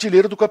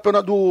vice-artilheiros do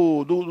campeonato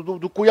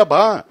do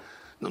Cuiabá.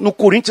 No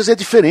Corinthians é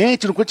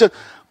diferente. No Corinthians,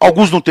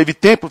 alguns não teve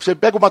tempo. Você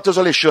pega o Matheus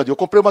Alexandre. Eu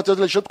comprei o Matheus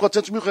Alexandre por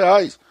R$400 mil.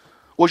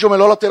 Hoje é o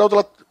melhor lateral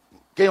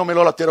Quem é o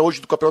melhor lateral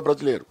hoje do Campeonato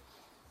Brasileiro?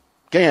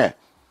 Quem é?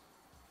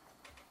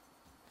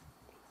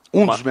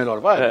 Dos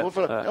melhores, vai?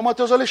 É o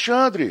Matheus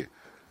Alexandre.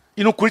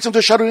 E no Corinthians não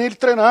deixaram ele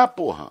treinar,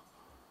 porra.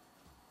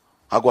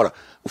 Agora,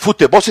 o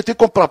futebol você tem que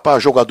comprar para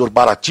jogador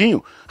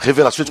baratinho,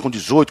 revelações com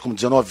 18, com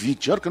 19,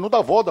 20 anos, que não dá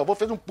volta. A avó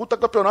fez um puta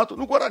campeonato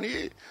no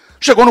Guarani.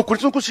 Chegou no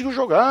Corinthians e não conseguiu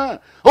jogar.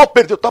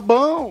 Perdeu, tá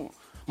bom.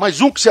 Mas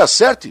um que se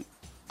acerte,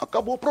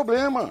 acabou o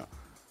problema.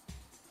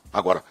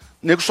 Agora,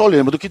 o nego só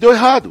lembra do que deu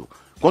errado.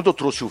 Quando eu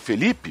trouxe o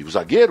Felipe, o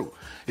zagueiro,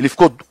 ele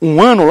ficou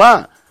 1 ano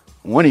lá,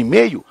 1 ano e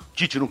meio.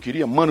 Tite não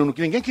queria, Mano não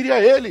queria, ninguém queria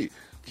ele.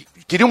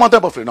 Queriam mandar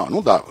embora. Eu falei,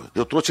 não dá.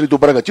 Eu trouxe ele do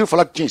Bragantino,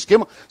 falar que tinha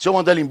esquema. Se eu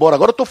mandar ele embora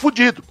agora, eu tô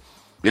fudido.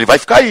 Ele vai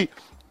ficar aí.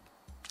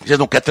 Vocês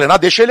não querem treinar,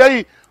 deixa ele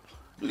aí.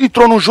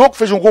 Entrou no jogo,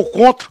 fez um gol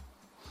contra.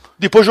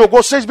 Depois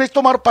jogou 6 meses,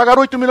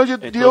 pagaram 8 milhões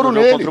de euro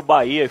nele. Contra o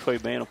Bahia e foi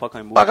bem no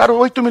Pacaembu. Pagaram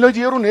 8 milhões de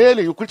euro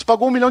nele. O Corinthians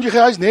pagou R$1 milhão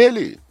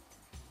nele.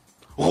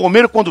 O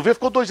Romero, quando veio,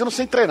 ficou 2 anos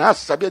sem treinar.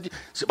 Você sabia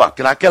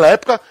porque naquela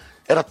época,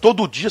 era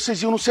todo dia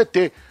vocês iam no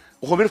CT.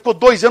 O Romero ficou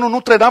 2 anos,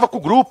 não treinava com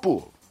o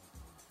grupo.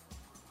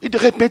 E de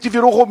repente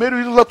virou o Romero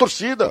ídolo da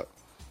torcida.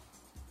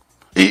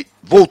 E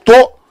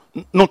voltou,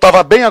 não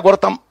estava bem, agora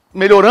está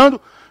melhorando.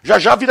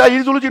 Já vira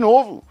ídolo de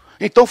novo.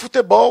 Então o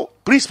futebol,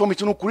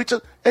 principalmente no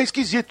Corinthians, é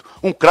esquisito.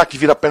 Um craque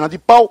vira perna de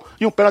pau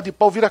e um perna de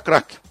pau vira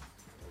craque.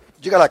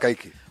 Diga lá,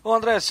 Kaique. Ô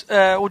Andrés,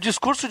 o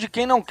discurso de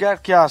quem não quer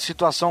que a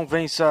situação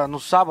vença no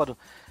sábado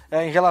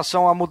em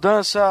relação à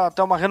mudança,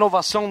 até uma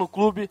renovação no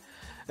clube,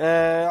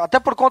 até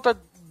por conta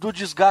do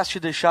desgaste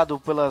deixado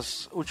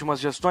pelas últimas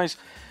gestões,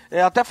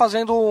 até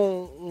fazendo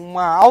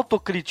uma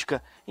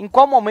autocrítica. Em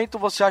qual momento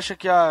você acha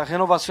que a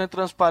renovação e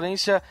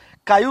transparência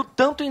caiu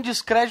tanto em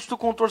descrédito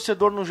com o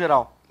torcedor no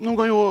geral? Não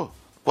ganhou.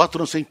 4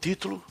 anos sem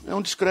título é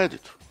um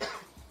descrédito.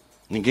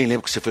 Ninguém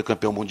lembra que você foi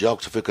campeão mundial,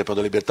 que você foi campeão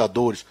da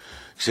Libertadores,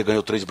 que você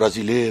ganhou 3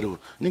 brasileiros.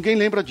 Ninguém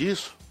lembra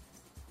disso.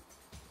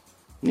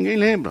 Ninguém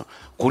lembra.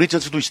 O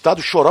Corinthians, antes do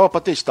estádio, chorava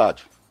para ter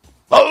estádio.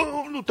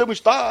 Não temos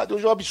estádio,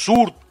 hoje é um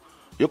absurdo.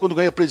 Eu, quando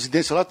ganhei a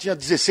presidência lá, tinha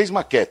 16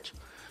 maquetes.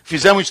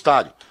 Fizemos um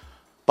estádio.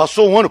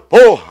 Passou um ano,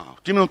 porra,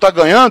 o time não está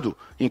ganhando.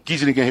 Em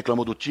 15 ninguém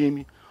reclamou do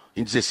time.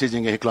 Em 16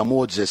 ninguém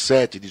reclamou,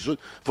 17, 18.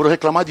 Foram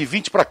reclamar de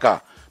 20 para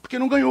cá. Porque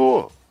não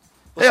ganhou.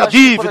 Você a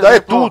dívida, que, por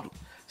exemplo, tudo.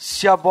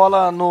 Se a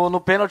bola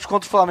no pênalti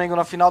contra o Flamengo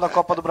na final da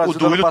Copa do Brasil o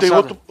do ano Duílio tem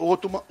passado,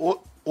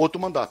 outro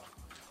mandato.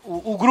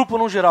 O grupo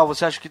no geral,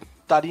 você acha que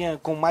estaria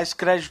com mais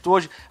crédito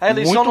hoje? A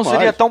eleição Muito não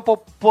seria mais.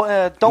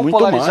 tão Muito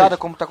polarizada mais.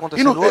 como está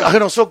acontecendo hoje? A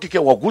renovação, o que é?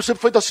 O Augusto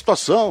sempre foi da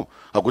situação.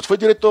 O Augusto foi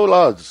diretor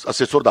lá,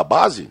 assessor da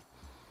base.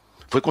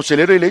 Foi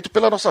conselheiro eleito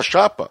pela nossa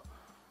chapa.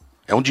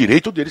 É um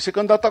direito dele ser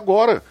candidato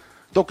agora.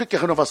 Então o que é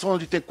renovação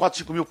onde tem 4,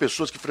 5 mil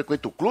pessoas que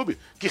frequentam o clube?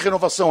 Que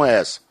renovação é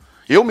essa?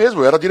 Eu mesmo,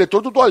 eu era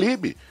diretor do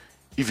Dualib.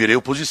 E virei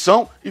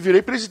oposição e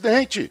virei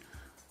presidente.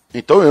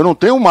 Então eu não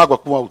tenho mágoa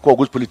com o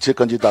Augusto por ele ser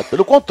candidato.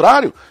 Pelo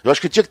contrário, eu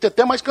acho que tinha que ter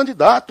até mais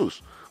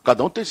candidatos.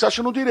 Cada um se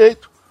acha no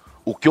direito.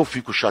 O que eu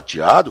fico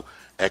chateado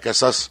é que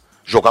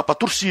jogar para a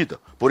torcida.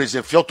 Por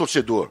exemplo, fiel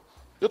torcedor.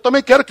 Eu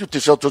também quero que o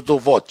fiel torcedor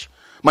vote.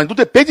 Mas não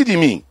depende de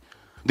mim.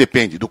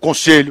 Depende do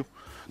conselho,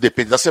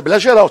 depende da Assembleia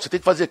Geral. Você tem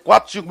que fazer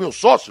 4, 5 mil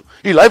sócios,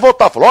 ir lá e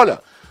votar. Falar,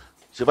 olha,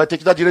 você vai ter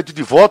que dar direito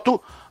de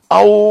voto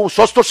ao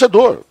sócio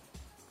torcedor.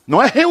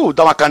 Não é eu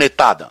dar uma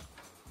canetada.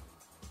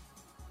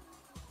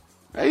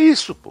 É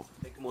isso, pô.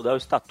 Tem que mudar o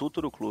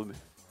estatuto do clube.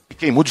 E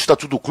quem muda o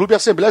estatuto do clube é a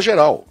Assembleia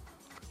Geral.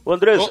 O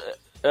Andrés,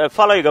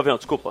 fala aí, Gavião,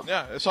 desculpa.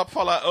 É só pra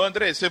falar. Ô,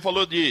 André, você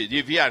falou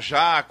de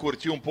viajar,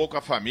 curtir um pouco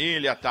a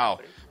família e tal.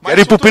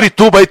 Quero ir pro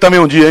Pirituba aí também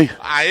um dia, hein?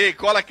 Aí,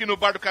 cola aqui no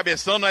Bar do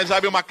Cabeção, nós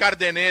abrimos uma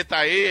cardeneta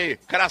aí,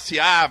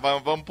 craciar,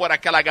 vamos pôr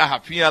aquela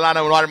garrafinha lá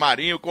no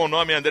armarinho com o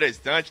nome André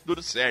Estante,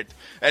 tudo certo.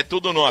 É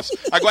tudo nosso.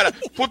 Agora,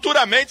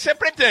 futuramente você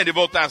pretende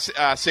voltar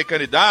a ser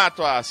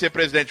candidato, a ser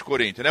presidente do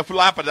Corinthians, né? Fui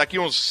lá para daqui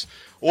uns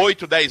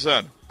 8, 10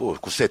 anos. Pô,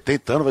 com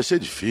 70 anos vai ser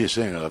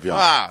difícil, hein, Gavião?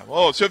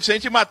 O seu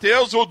Vicente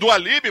Matheus, o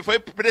Dualib, foi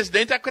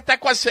presidente até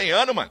quase 100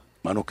 anos, mano.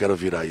 Mas não quero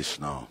virar isso,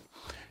 não.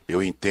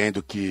 Eu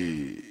entendo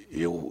que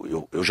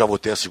eu já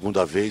votei a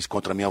segunda vez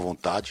contra a minha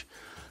vontade.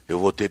 Eu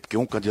votei porque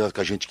um candidato que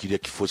a gente queria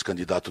que fosse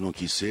candidato não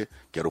quis ser,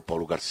 que era o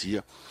Paulo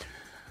Garcia.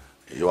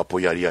 Eu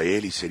apoiaria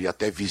ele, seria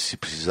até vice se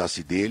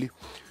precisasse dele,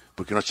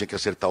 porque nós tínhamos que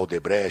acertar o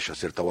Debreche,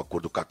 acertar o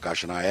acordo com a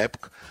Caixa na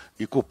época,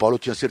 e com o Paulo eu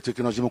tinha certeza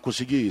que nós íamos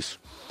conseguir isso.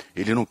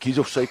 Ele não quis,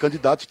 eu saí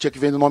candidato e tinha que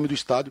vender o nome do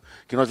estádio,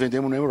 que nós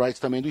vendemos o name rights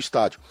também do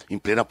estádio, em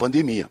plena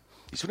pandemia.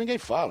 Isso ninguém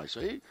fala, isso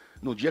aí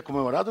no dia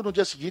comemorado, no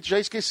dia seguinte já é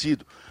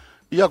esquecido.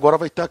 E agora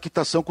vai ter a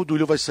quitação que o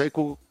Duílio vai sair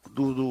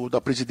da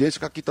presidência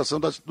com a quitação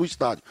do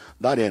estádio,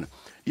 da arena.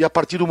 E a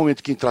partir do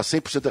momento que entrar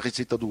 100% da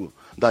receita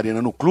da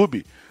arena no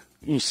clube,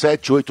 em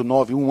 7, 8,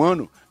 9, 1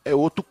 ano, é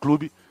outro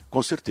clube,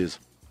 com certeza.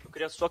 Eu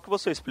queria só que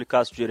você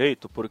explicasse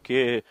direito,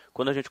 porque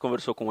quando a gente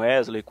conversou com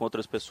Wesley e com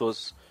outras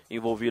pessoas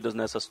envolvidas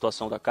nessa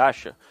situação da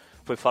Caixa,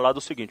 foi falado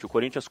o seguinte: o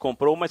Corinthians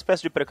comprou uma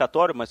espécie de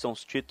precatório, mas são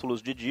os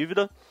títulos de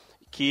dívida,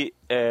 que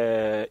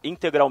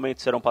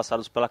integralmente serão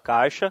passados pela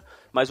Caixa,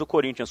 mas o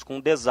Corinthians, com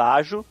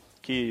deságio,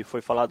 que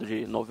foi falado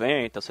de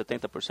 90%,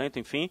 70%,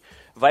 enfim,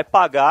 vai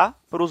pagar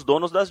para os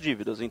donos das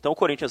dívidas. Então o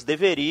Corinthians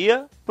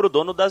deveria para o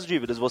dono das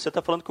dívidas. Você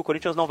está falando que o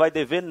Corinthians não vai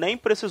dever nem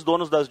para esses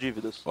donos das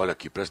dívidas. Olha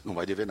aqui, não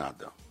vai dever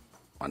nada.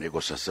 A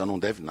negociação não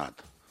deve nada.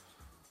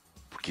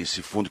 Porque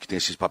esse fundo que tem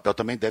esse papel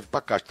também deve para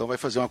a Caixa. Então vai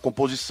fazer uma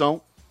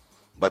composição,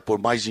 vai pôr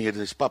mais dinheiro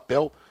nesse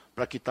papel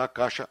para quitar a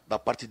Caixa da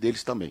parte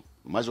deles também.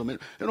 Mais ou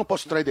menos. Eu não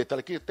posso entrar em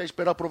detalhe aqui até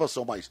esperar a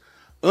aprovação, mas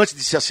antes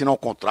de se assinar um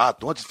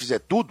contrato, antes de fizer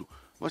tudo,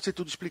 vai ser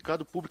tudo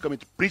explicado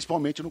publicamente,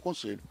 principalmente no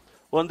Conselho.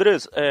 O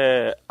Andrés,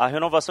 a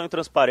renovação e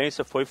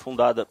transparência foi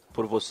fundada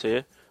por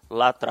você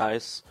lá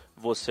atrás.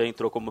 Você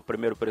entrou como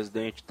primeiro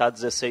presidente, está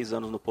 16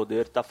 anos no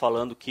poder, está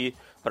falando que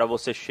para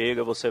você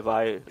chega, você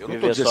vai eu não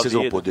viver a sua vida.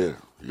 16 no poder.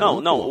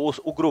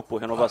 O grupo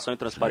Renovação e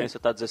Transparência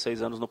está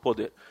 16 anos no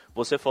poder.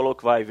 Você falou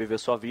que vai viver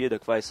sua vida,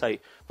 que vai sair.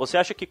 Você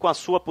acha que com a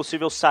sua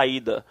possível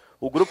saída,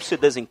 o grupo se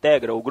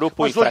desintegra, o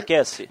grupo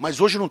enfraquece?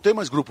 Mas hoje não tem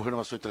mais grupo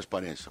Renovação e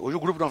Transparência. Hoje o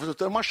grupo Renovação e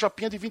Transparência é uma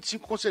chapinha de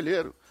 25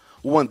 conselheiros.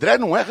 O André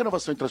não é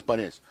Renovação e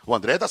Transparência. O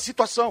André é da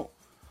situação.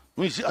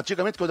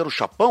 Antigamente, quando era o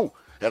Chapão,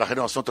 era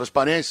Renovação e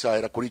Transparência,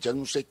 era Corinthians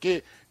não sei o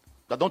quê.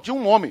 Cada um tinha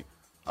um nome,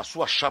 a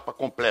sua chapa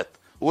completa.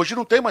 Hoje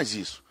não tem mais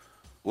isso.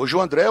 Hoje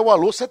o André é o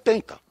Alô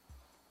 70.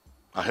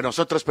 A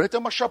Renovação e Transparência é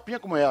uma chapinha,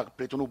 como é a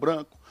Preto no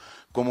Branco,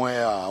 como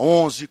é a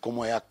 11,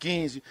 como é a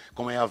 15,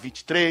 como é a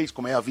 23,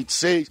 como é a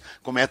 26,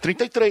 como é a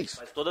 33.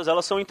 Mas todas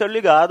elas são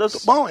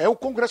interligadas. Bom, é o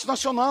Congresso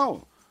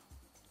Nacional.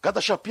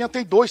 Cada chapinha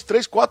tem 2,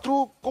 3,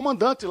 4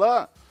 comandantes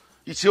lá.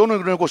 E se eu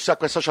não negociar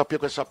com essa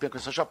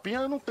chapinha,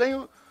 eu não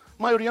tenho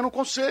maioria no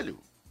conselho.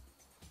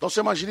 Então você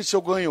imagina se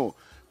eu ganho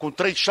com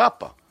 3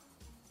 chapas,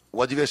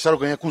 o adversário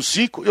ganha com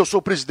 5 e eu sou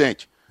o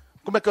presidente.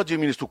 Como é que eu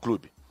administro o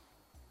clube?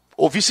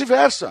 Ou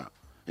vice-versa.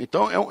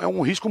 Então é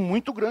um risco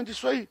muito grande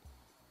isso aí.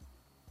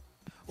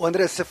 O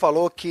André, você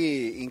falou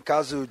que em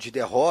caso de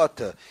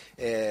derrota,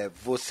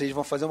 vocês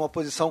vão fazer uma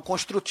posição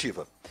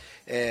construtiva.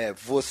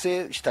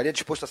 Você estaria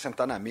disposto a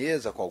sentar na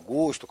mesa com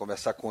Augusto,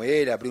 conversar com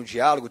ele, abrir um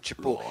diálogo,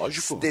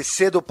 Lógico.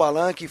 Descer do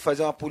palanque e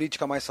fazer uma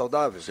política mais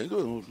saudável?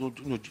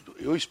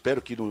 Eu espero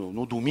que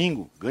no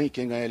domingo, ganhe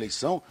quem ganhar a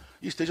eleição,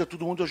 e esteja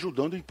todo mundo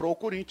ajudando em prol do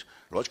Corinthians.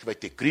 Lógico que vai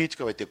ter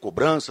crítica, vai ter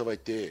cobrança, vai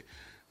ter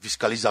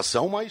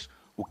fiscalização, mas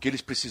o que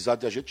eles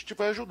precisarem da gente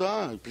vai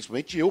ajudar,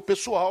 principalmente eu,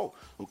 pessoal.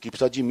 O que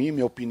precisar de mim,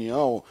 minha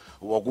opinião,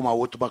 ou alguma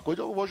outra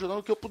coisa, eu vou ajudar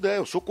no que eu puder.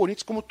 Eu sou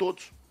Corinthians como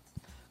todos.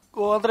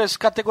 Ô Andrés,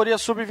 categoria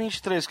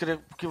sub-23, queria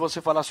que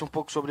você falasse um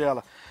pouco sobre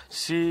ela.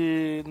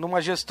 Se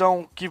numa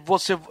gestão que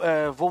você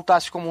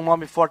voltasse como um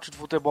nome forte do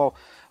futebol,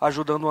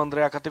 ajudando o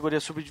André, a categoria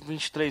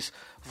sub-23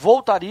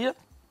 voltaria?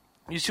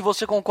 E se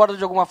você concorda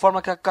de alguma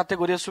forma que a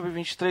categoria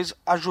sub-23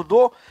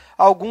 ajudou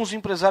alguns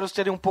empresários a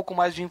terem um pouco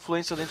mais de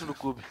influência dentro do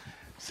clube?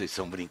 Vocês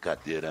são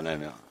brincadeira, né,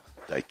 meu?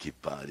 Tá que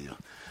pariu.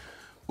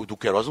 O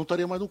Duqueiroz não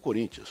estaria mais no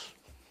Corinthians.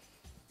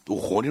 O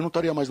Rony não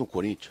estaria mais no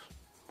Corinthians.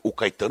 O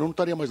Caetano não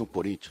estaria mais no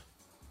Corinthians.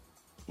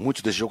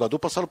 Muitos desses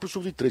jogadores passaram para o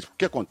Sub-23. O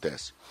que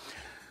acontece?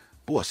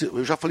 Pô,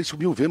 eu já falei isso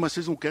 1000 vezes, mas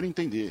vocês não querem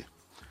entender.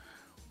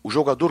 O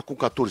jogador com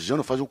 14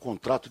 anos faz um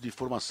contrato de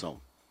formação.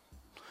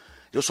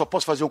 Eu só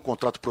posso fazer um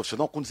contrato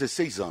profissional com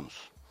 16 anos.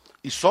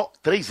 E só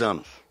 3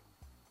 anos.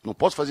 Não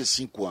posso fazer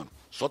 5 anos.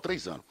 Só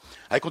 3 anos.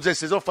 Aí com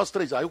 16 anos eu faço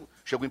 3 anos. Aí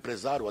chega o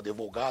empresário, o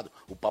advogado,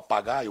 o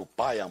papagaio, o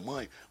pai, a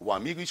mãe, o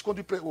amigo. Isso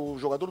quando o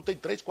jogador não tem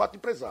 3, 4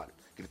 empresários.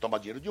 Ele toma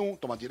dinheiro de um,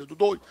 toma dinheiro do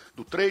 2,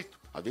 do 3.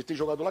 Às vezes tem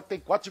jogador lá que tem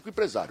 4, 5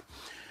 empresários.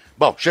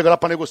 Bom, chega lá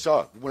para negociar.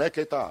 Ó, o moleque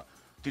aí tá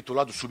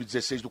titular do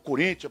Sub-16 do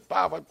Corinthians.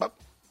 Pá, vai, pá.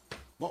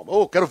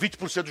 Bom, quero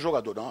 20% do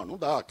jogador. Não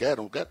dá,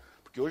 não quero.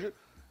 Porque hoje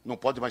não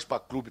pode mais para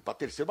clube, para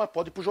terceiro, mas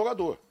pode para o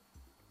jogador.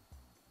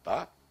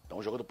 Tá? Então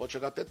o jogador pode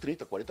chegar até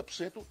 30%,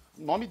 40%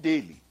 no nome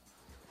dele.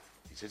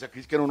 E vocês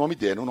acreditam que é no nome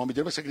dele. No nome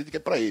dele, mas você acredita que é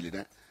para ele,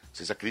 né?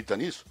 Vocês acreditam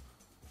nisso?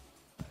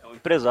 É o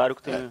empresário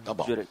que tem tá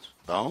bom. direitos.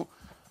 Então,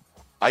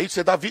 aí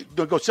você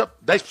negocia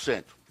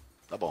 10%.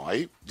 Tá bom.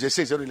 Aí,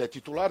 16 anos ele é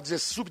titular,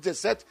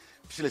 sub-17,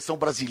 seleção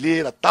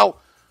brasileira,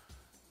 tal.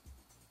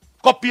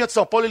 Copinha de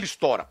São Paulo, ele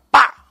estoura.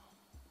 Pá!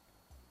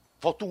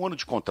 Falta 1 ano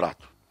de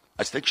contrato.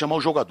 Aí você tem que chamar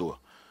o jogador.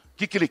 O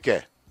que ele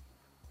quer?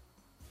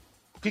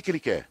 O que ele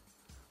quer?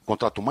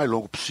 Contrato o mais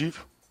longo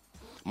possível,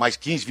 mais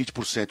 15,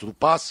 20% do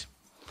passe,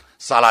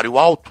 salário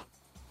alto,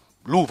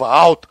 luva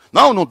alta.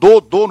 Não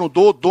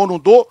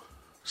dou.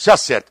 Se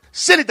acerta.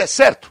 Se ele der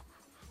certo,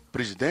 o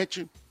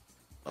presidente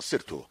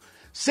acertou.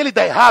 Se ele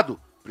der errado,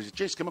 o presidente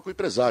tinha esquema com o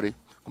empresário, hein?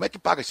 Como é que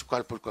paga esse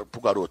cara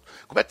pro garoto?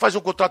 Como é que faz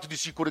um contrato de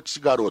 5 anos com esse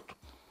garoto?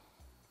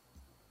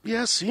 E é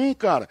assim,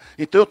 cara.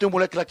 Então eu tenho um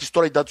moleque lá que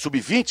estoura a idade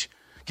sub-20,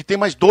 que tem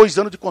mais 2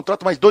 anos de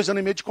contrato, mais 2 anos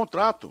e meio de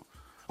contrato.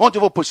 Onde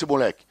eu vou pôr esse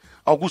moleque?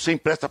 Algum você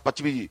empresta para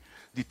time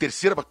de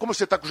terceira, como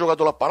você tá com o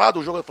jogador lá parado,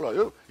 o jogador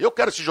fala, eu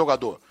quero esse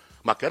jogador,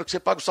 mas quero que você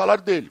pague o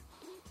salário dele.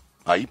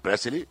 Aí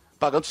empresta ele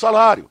pagando o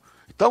salário.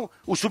 Então,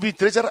 o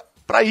Sub-23 era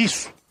para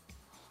isso.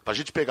 Pra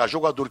gente pegar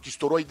jogador que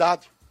estourou a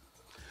idade,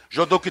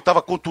 jogador que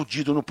estava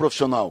contundido no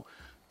profissional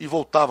e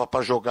voltava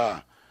para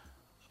jogar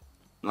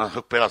na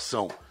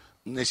recuperação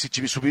nesse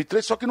time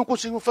Sub-23, só que não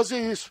conseguimos fazer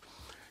isso.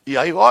 E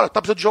aí, olha,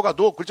 tá precisando de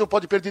jogador, o Corinthians não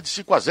pode perder de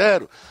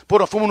 5-0. Pô,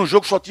 nós fomos no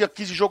jogo, só tinha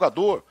 15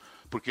 jogador,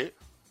 porque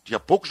tinha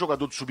pouco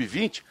jogador do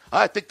Sub-20.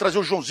 Ah, tem que trazer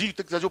o Joãozinho,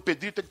 tem que trazer o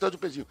Pedrinho, tem que trazer o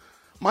Pezinho.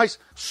 Mas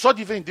só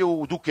de vender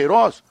o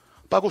Duqueiroz,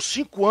 pagou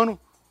 5 anos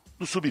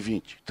do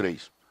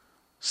Sub-23.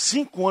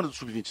 5 anos do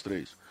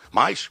Sub-23.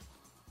 Mas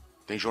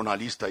tem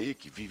jornalista aí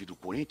que vive do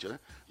Corinthians, né?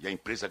 E a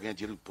empresa ganha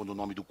dinheiro pondo o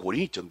nome do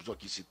Corinthians, não preciso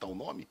aqui citar o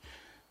nome,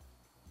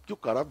 que o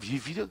cara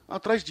vive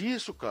atrás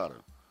disso, cara.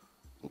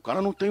 O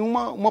cara não tem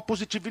uma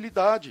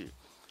positividade.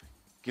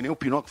 Que nem o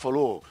Pinocchio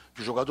falou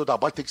que o jogador da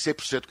base tem que ser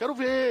 100%. Quero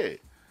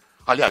ver.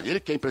 Aliás, ele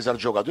que é empresário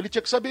de jogador, ele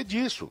tinha que saber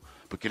disso.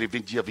 Porque ele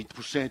vendia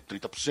 20%,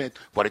 30%,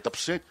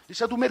 40%.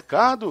 Isso é do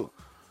mercado.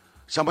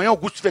 Se amanhã o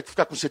Augusto tiver que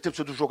ficar com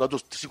 70% do jogador,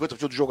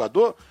 50% do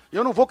jogador,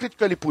 eu não vou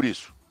criticar ele por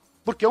isso.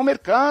 Porque é o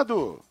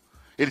mercado.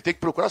 Ele tem que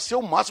procurar ser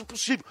o máximo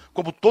possível.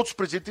 Como todos os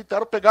presidentes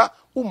tentaram pegar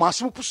o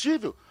máximo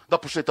possível da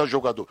porcentagem de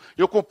jogador.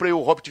 Eu comprei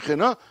o Robert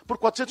Renan por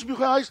R$400 mil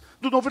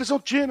do Novo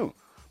Horizontino.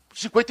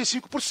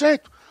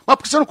 55%. Mas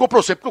por que você não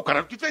comprou 100%? Porque o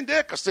cara não quis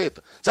vender,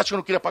 caceta. Você acha que eu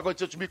não queria pagar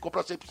 800 mil e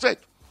comprar 100%?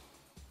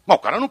 Mas o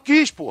cara não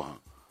quis, porra.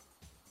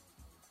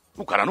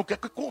 O cara não quer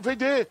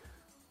vender.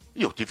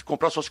 E eu tive que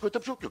comprar só 50%,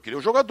 porque eu queria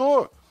o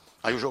jogador.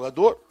 Aí o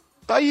jogador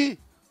tá aí.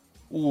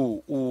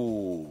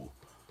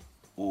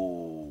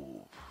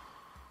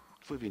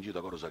 Foi vendido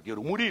agora o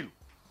zagueiro, o Murilo.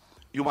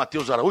 E o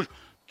Matheus Araújo,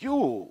 que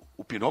o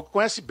Pinocchio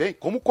conhece bem.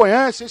 Como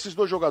conhece esses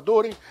dois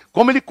jogadores, hein?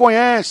 Como ele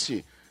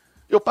conhece.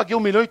 Eu paguei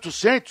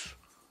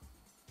 1.800.000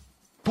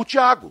 pro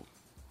Thiago.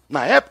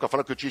 Na época,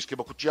 falaram que eu tinha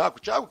esquema com o Thiago. O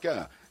Thiago que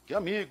é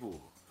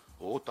amigo.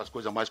 outras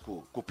coisas mais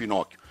com o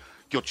Pinóquio.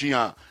 Que eu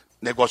tinha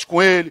negócio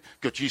com ele,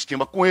 que eu tinha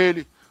esquema com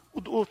ele.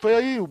 Foi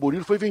aí, o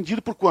Murilo foi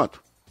vendido por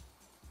quanto?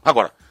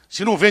 Agora,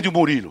 se não vende o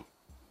Murilo,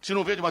 se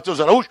não vende o Matheus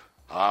Araújo,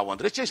 o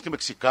Andrés tinha esquema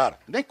com esse cara.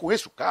 Nem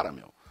conheço o cara,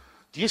 meu.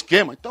 Tinha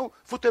esquema. Então,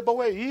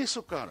 futebol é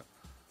isso, cara.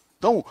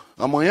 Então,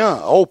 amanhã,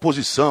 a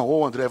oposição,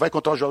 ou o André vai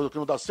encontrar um jogador que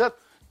não dá certo,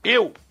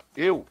 eu,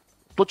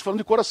 tô te falando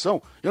de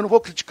coração. Eu não vou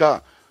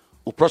criticar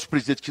o próximo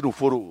presidente que não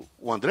for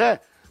o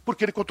André,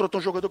 porque ele contratou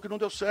um jogador que não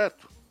deu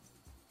certo.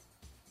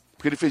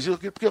 Porque ele fez isso,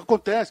 porque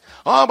acontece.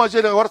 Mas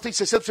ele agora tem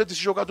 60%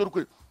 desse jogador no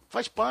Corinthians.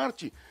 Faz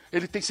parte.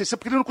 Ele tem 60%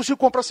 porque ele não conseguiu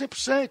comprar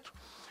 100%.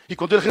 E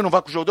quando ele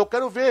renovar com o jogador, eu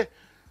quero ver.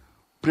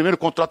 Primeiro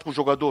contrato com o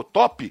jogador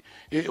top,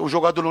 o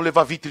jogador não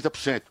levar 20%,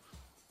 30%.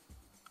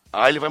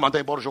 Aí ele vai mandar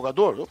embora o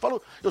jogador?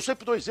 Eu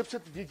sempre dou exemplo, você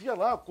vivia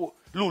lá, com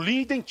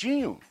Lulinha e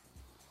Dentinho.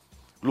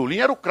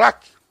 Lulinha era o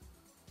craque.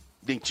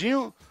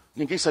 Dentinho,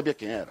 ninguém sabia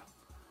quem era.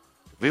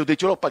 Veio o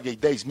Dentinho, eu paguei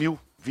 10 mil,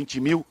 20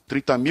 mil,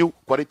 30 mil,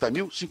 40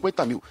 mil,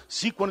 50 mil.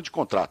 5 anos de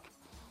contrato.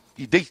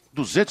 E dei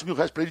 200 mil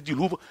reais para ele de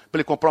luva, para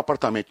ele comprar um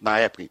apartamento, na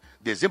época, em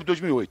dezembro de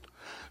 2008.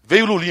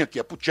 Veio o Lulinha, que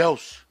ia pro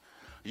Chelsea,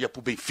 ia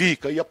pro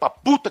Benfica, ia pra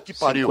puta que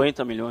pariu.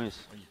 50 milhões.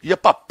 Ia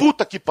pra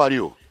puta que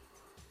pariu.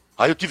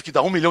 Aí eu tive que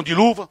dar 1 milhão de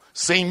luva,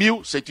 100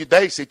 mil,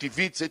 110,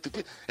 120,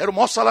 130. Era o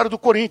maior salário do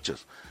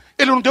Corinthians.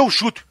 Ele não deu o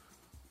chute.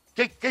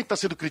 Quem está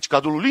sendo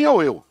criticado, o Lulinha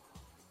ou eu?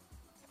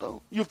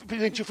 Então, e o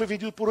Dentinho foi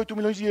vendido por 8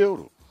 milhões de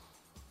euros.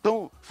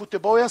 Então,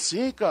 futebol é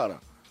assim, cara.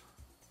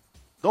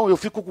 Então, eu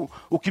fico com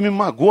o que me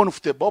magoa no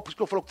futebol, por isso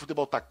que eu falo que o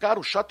futebol tá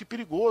caro, chato e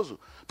perigoso.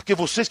 Porque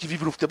vocês que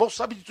vivem no futebol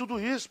sabem de tudo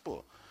isso,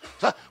 pô.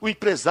 Sabe? O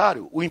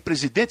empresário, o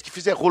presidente que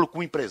fizer rolo com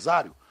o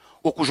empresário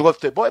ou com o jogador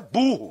de futebol é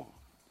burro.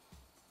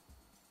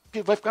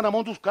 Porque vai ficar na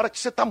mão dos caras que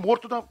você tá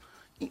morto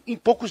em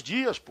poucos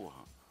dias,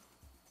 porra.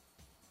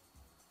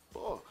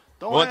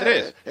 Então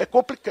Andrés. É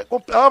complicado.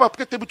 Mas por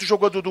que tem muito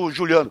jogador do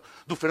Juliano,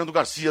 do Fernando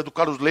Garcia, do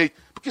Carlos Leite?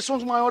 Porque são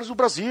os maiores do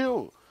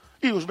Brasil.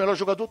 E os melhores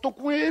jogadores estão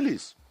com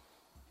eles.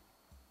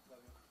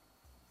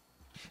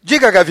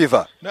 Diga,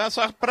 Gaviva. Não,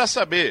 só para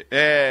saber,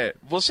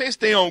 vocês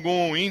têm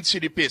algum índice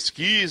de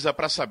pesquisa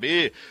para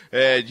saber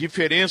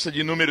diferença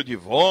de número de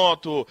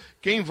voto?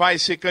 Quem vai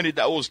ser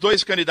candidato? Os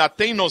dois candidatos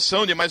têm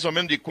noção de mais ou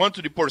menos de quanto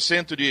de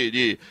porcento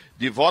de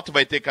voto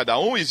vai ter cada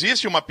um?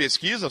 Existe uma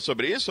pesquisa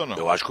sobre isso ou não?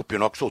 Eu acho que o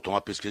Pinóquio soltou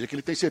uma pesquisa que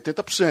ele tem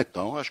 70%.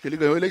 Então, acho que ele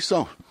ganhou a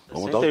eleição.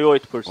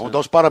 68%. Vamos dar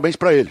os parabéns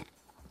para ele.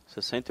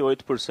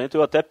 68%.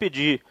 Eu até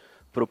pedi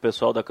para o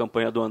pessoal da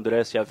campanha do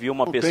André se havia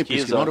uma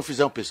pesquisa. Não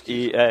fizeram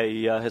pesquisa.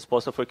 E a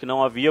resposta foi que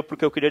não havia,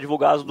 porque eu queria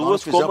divulgar as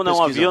duas. Como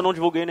não havia, eu não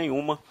divulguei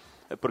nenhuma.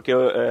 Porque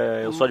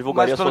eu só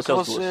divulgaria se fosse as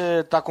duas. Mas pelo que você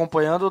está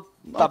acompanhando,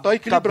 tá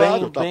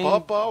equilibrado, tá bem... pau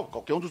a pau.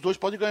 Qualquer um dos dois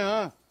pode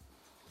ganhar.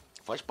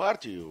 Faz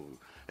parte.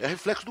 É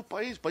reflexo do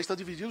país. O país está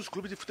dividido, os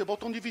clubes de futebol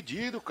estão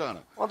divididos,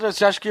 cara. André,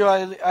 você acha que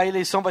a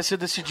eleição vai ser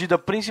decidida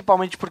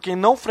principalmente por quem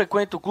não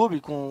frequenta o clube,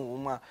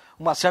 com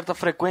uma certa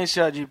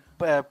frequência de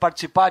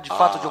participar de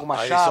fato de alguma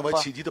chapa? A eleição vai ser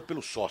decidida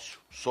pelo sócio.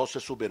 O sócio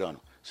é soberano.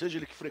 Seja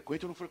ele que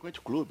frequente ou não frequente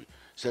o clube.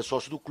 Se é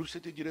sócio do clube, você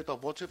tem direito a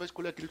voto, você vai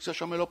escolher aquilo que você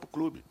achar melhor para o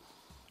clube.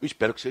 Eu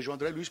espero que seja o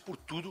André Luiz por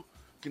tudo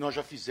que nós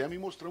já fizemos e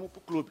mostramos para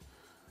o clube.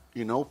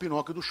 E não o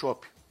Pinóquio do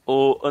shopping.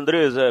 Ô,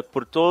 Andrés,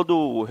 por todo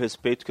o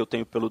respeito que eu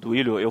tenho pelo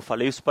Duílio, eu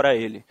falei isso para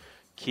ele,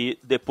 que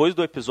depois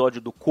do episódio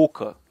do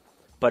Cuca,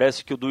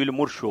 parece que o Duílio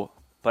murchou.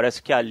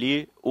 Parece que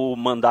ali o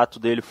mandato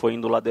dele foi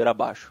indo ladeira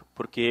abaixo,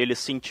 porque ele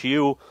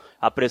sentiu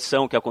a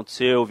pressão que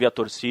aconteceu, via a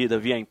torcida,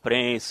 via a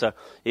imprensa,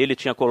 ele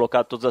tinha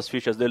colocado todas as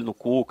fichas dele no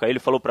Cuca, ele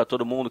falou para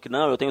todo mundo que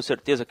não, eu tenho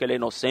certeza que ele é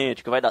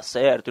inocente, que vai dar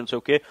certo, e não sei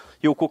o quê,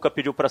 e o Cuca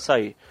pediu para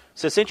sair.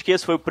 Você sente que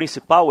esse foi o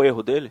principal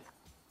erro dele?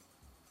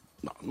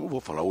 Não vou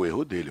falar o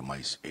erro dele,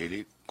 mas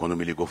ele, quando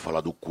me ligou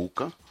falar do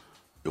Cuca,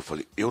 eu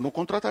falei, eu não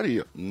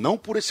contrataria. Não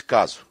por esse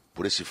caso,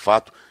 por esse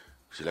fato,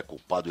 se ele é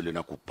culpado ou ele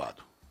não é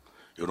culpado.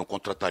 Eu não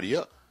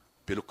contrataria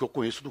pelo que eu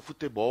conheço do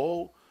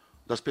futebol,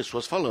 das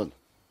pessoas falando.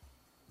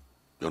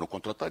 Eu não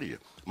contrataria.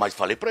 Mas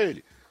falei para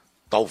ele,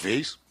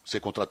 talvez, você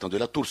contratando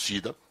ele, a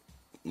torcida,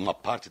 uma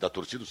parte da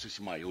torcida, não sei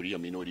se maioria,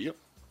 minoria,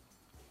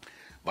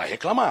 vai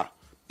reclamar.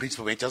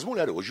 Principalmente as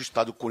mulheres. Hoje o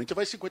estado do Corinthians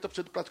vai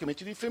 50%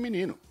 praticamente de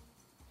feminino.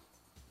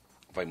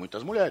 Vai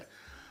muitas mulheres.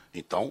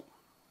 Então,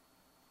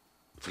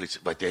 eu falei,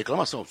 vai ter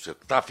reclamação. Você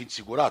tá a fim de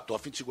segurar? Tô a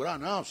fim de segurar?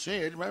 Não, sim.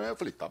 Eu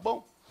falei, tá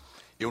bom.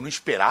 Eu não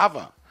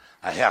esperava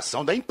a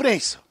reação da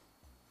imprensa.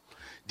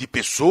 De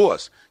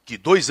pessoas que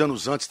 2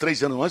 anos antes,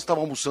 3 anos antes,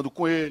 estavam almoçando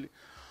com ele,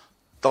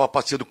 estavam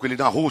passeando com ele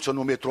na Rússia,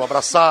 no metrô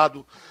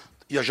abraçado,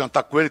 ia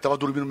jantar com ele, estava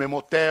dormindo no mesmo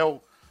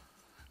hotel.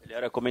 Ele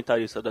era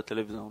comentarista da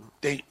televisão.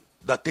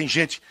 Tem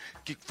gente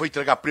que foi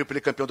entregar prêmio para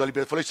ele campeão da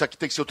Libertadores, falou, isso aqui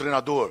tem que ser o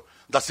treinador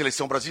da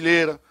seleção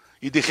brasileira.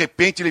 E de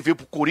repente ele veio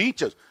para o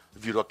Corinthians,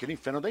 virou aquele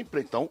inferno da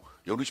imprensa. Então,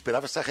 eu não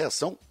esperava essa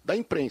reação da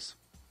imprensa.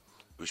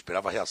 Eu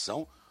esperava a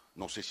reação,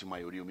 não sei se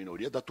maioria ou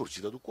minoria, da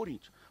torcida do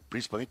Corinthians.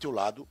 Principalmente o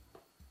lado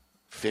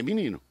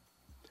feminino.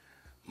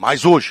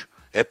 Mas hoje,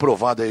 é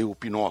provado aí o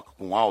Pinóquio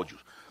com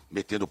áudios,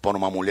 metendo o pau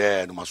numa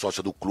mulher, numa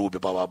sócia do clube,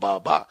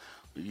 babá.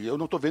 E eu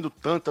não estou vendo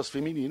tantas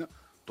femininas,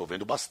 estou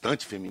vendo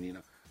bastante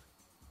feminina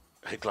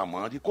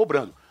reclamando e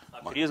cobrando.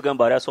 A Cris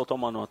Gambaré soltou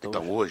uma nota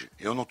Então hoje. hoje,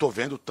 eu não estou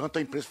vendo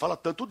tanta imprensa falar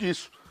tanto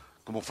disso,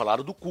 como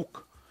falaram do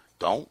Cuca.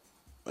 Então,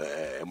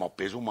 é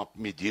uma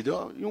medida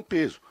e um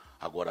peso.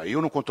 Agora,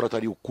 eu não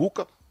contrataria o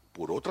Cuca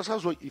por outras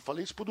razões. E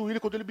falei isso pro Willian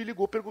quando ele me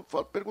ligou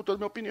perguntando a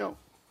minha opinião.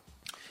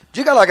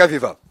 Diga lá,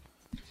 Gaviva.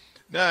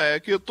 É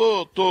que eu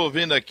tô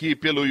vendo aqui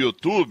pelo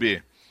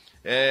YouTube,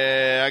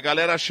 a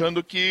galera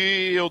achando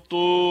que eu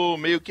tô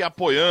meio que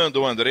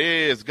apoiando o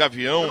Andrés,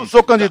 Gavião. Eu não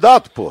sou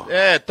candidato, pô.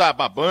 Tá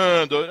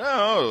babando.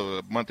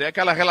 Não, mantém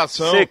aquela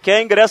relação. Você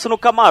quer ingresso no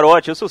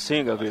camarote, isso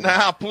sim, Gaviva.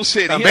 Não,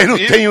 pulseirinha. Também não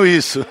aqui, tenho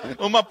isso.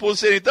 Uma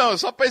pulseirinha. Então,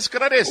 só pra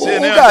esclarecer,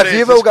 né,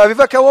 O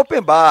Gaviva quer o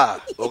open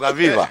bar. Ô,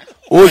 Gaviva,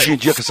 hoje em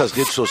dia com essas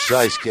redes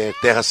sociais, que é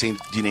terra sem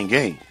de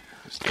ninguém,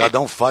 cada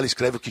um fala e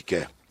escreve o que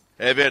quer.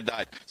 É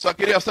verdade. Só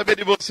queria saber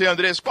de você,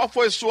 Andrés, qual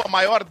foi a sua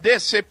maior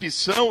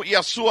decepção e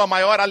a sua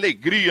maior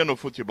alegria no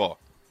futebol?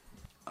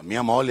 A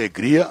minha maior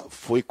alegria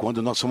foi quando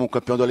nós fomos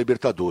campeão da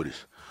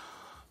Libertadores.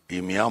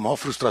 E minha maior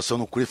frustração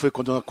no Corinthians foi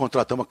quando nós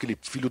contratamos aquele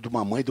filho de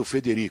uma mãe do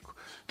Federico,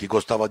 que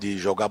gostava de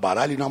jogar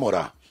baralho e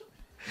namorar.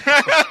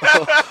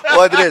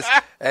 Ô, Andrés,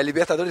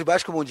 Libertadores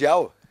mais que o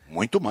Mundial?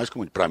 Muito mais que o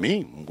Mundial. Pra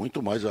mim,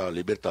 muito mais a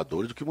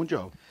Libertadores do que o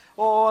Mundial.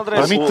 Ô, Andrés,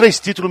 Pra mim, 3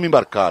 títulos me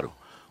embarcaram.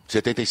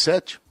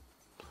 77,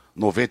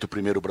 90 o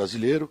primeiro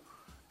brasileiro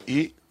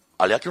e,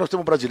 aliás, que nós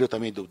temos um brasileiro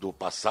também do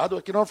passado,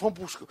 é que nós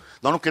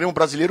não queremos um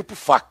brasileiro por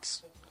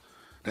fax.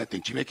 Né? Tem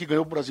time aí que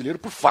ganhou o brasileiro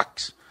por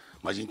fax.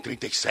 Mas em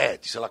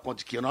 37, sei lá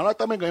quantos que nós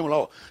também ganhamos lá,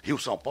 ó, Rio,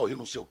 São Paulo, Rio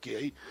não sei o que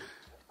aí.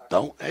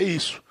 Então, é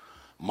isso.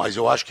 Mas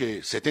eu acho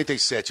que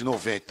 77,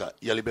 90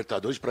 e a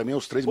Libertadores, pra mim, é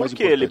os 3 mais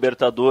importantes. Por que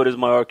Libertadores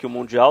maior que o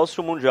Mundial, se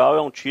o Mundial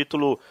é um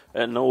título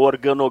no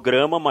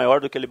organograma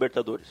maior do que a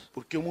Libertadores?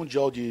 Porque o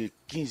Mundial de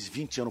 15,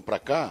 20 anos pra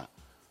cá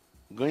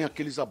ganha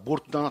aqueles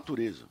abortos da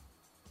natureza.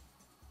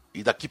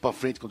 E daqui pra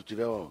frente, quando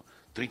tiver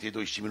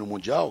 32 times no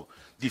Mundial,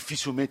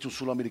 dificilmente um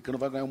sul-americano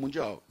vai ganhar o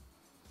Mundial.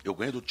 Eu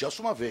ganhei do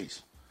Chelsea uma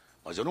vez,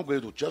 mas eu não ganhei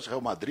do Chelsea,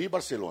 Real Madrid e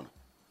Barcelona.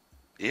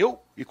 Eu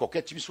e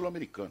qualquer time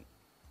sul-americano.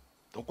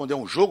 Então, quando é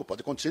um jogo,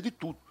 pode acontecer de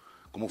tudo.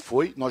 Como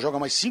foi, nós jogamos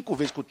mais 5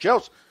 vezes com o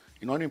Chelsea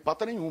e nós não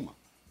empata nenhuma.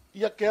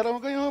 E aquela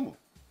nós ganhamos.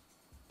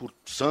 Por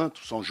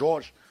Santos, São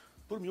Jorge,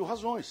 por 1000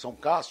 razões. São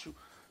Cássio,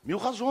 1000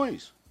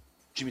 razões.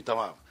 O time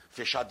estava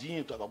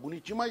fechadinho, estava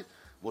bonitinho, mas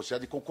você há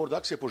de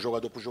concordar que você por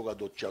jogador,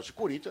 Chelsea e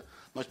Corinthians,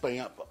 nós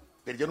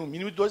perdemos no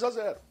mínimo de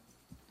 2-0.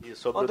 E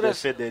sobre Andrés, o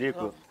De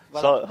Federico,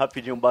 só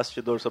rapidinho um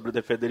bastidor sobre o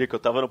De Federico, eu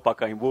tava no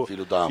Pacaembu,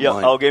 Filho da e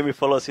mãe. alguém me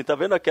falou assim, tá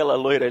vendo aquela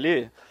loira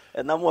ali?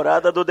 É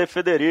namorada do De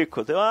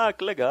Federico. Eu,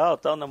 que legal,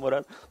 tal,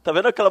 namorada. Tá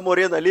vendo aquela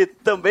morena ali?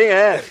 Também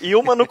é. E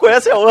uma não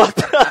conhece a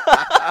outra.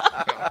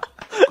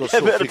 Eu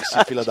sou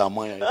esse filho da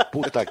mãe aí.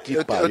 Puta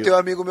que pariu. Eu tenho um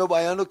amigo meu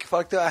baiano que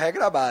fala que tem uma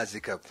regra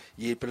básica.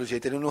 E pelo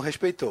jeito ele não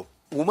respeitou.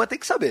 Uma tem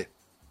que saber.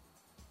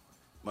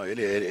 Mas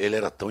ele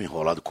era tão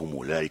enrolado com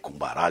mulher e com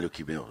baralho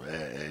que, meu,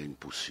 é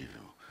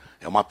impossível.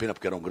 É uma pena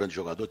porque era um grande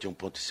jogador, tinha um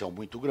potencial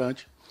muito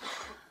grande,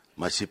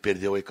 mas se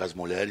perdeu aí com as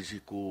mulheres e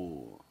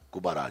com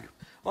o baralho.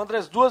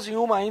 Andrés, 2 em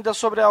 1 ainda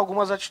sobre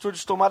algumas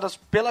atitudes tomadas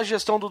pela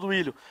gestão do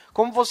Duílio.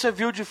 Como você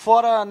viu de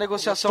fora a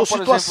negociação, por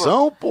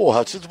situação, exemplo...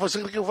 porra. Você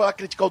vai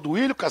criticar o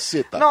Duílio,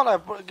 caceta? Não,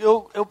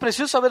 eu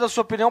preciso saber da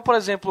sua opinião, por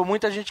exemplo,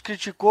 muita gente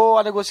criticou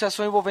a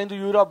negociação envolvendo o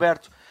Yuri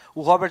Alberto. O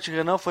Robert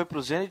Renan foi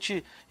pro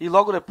Zenit e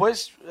logo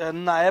depois,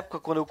 na época,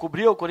 quando eu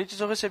cobria o Corinthians,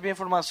 eu recebi a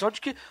informação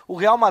de que o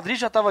Real Madrid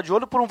já estava de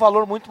olho por um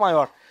valor muito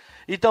maior.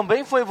 E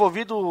também foi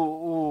envolvido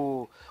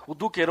o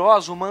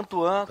Duqueiroz, o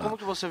Mantuan. Como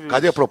que você viu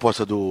Cadê isso? a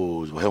proposta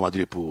do Real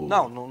Madrid pro...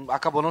 Não,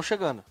 acabou não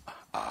chegando.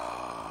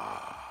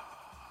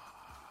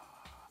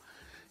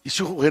 E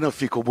se o Renan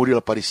fica, o Murilo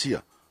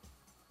aparecia?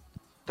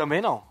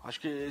 Também não. Acho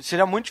que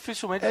seria muito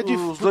dificilmente os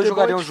futebol dois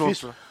jogariam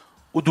difícil. juntos.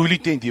 O Duílio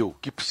entendeu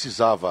que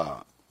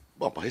precisava...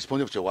 Bom, para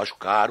responder você, eu acho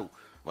caro.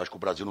 Eu acho que o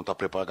Brasil não está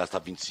preparado a gastar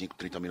 25,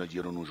 30 milhões de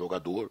euros num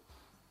jogador.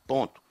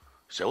 Ponto.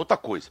 Isso é outra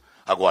coisa.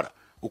 Agora,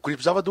 o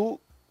Corinthians precisava do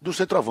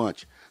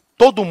centroavante.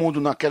 Todo mundo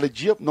naquele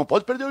dia não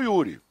pode perder o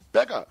Yuri.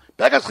 Pega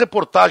as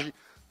reportagens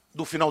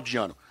do final de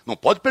ano. Não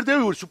pode perder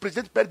o Yuri. Se o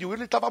presidente perde o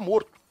Yuri, ele estava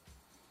morto.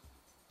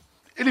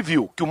 Ele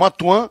viu que o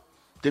Mantuan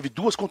teve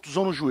 2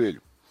 contusões no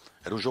joelho.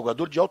 Era um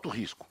jogador de alto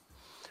risco.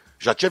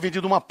 Já tinha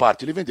vendido uma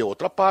parte, ele vendeu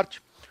outra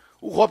parte.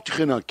 O Robert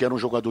Renan, que era um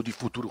jogador de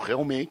futuro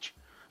realmente,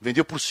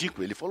 vendeu por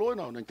 5. Ele falou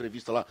na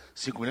entrevista lá,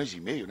 5 milhões e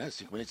meio, né?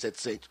 5 milhões e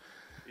 700.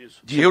 Isso,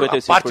 de euros,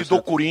 a parte do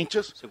 55%.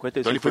 Corinthians. 55%.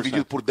 Então ele foi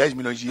vendido por 10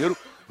 milhões de euros.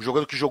 O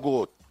jogador que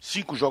jogou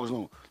 5 jogos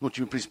no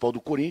time principal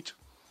do Corinthians.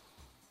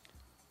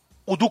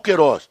 O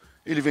Duqueiroz,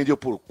 ele vendeu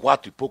por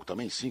 4 e pouco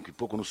também, 5 e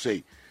pouco, não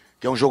sei.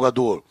 Que é um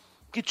jogador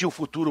que tinha o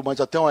futuro,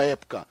 mas até uma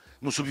época,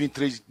 no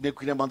Sub-23, o nego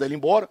queria mandar ele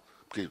embora.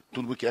 Porque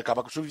todo mundo queria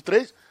acabar com o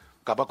Sub-23.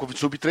 Acabar com o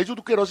Sub-23 e o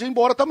Duqueiroz ia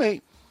embora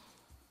também.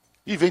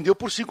 E vendeu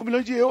por 5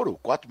 milhões de euros.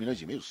 4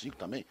 milhões e meio, 5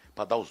 também,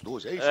 para dar os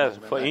 12. É isso, mais ou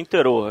menos, foi né?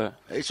 inteirou,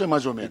 É isso aí,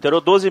 mais ou menos.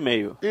 Inteirou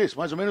 12,5. Isso,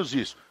 mais ou menos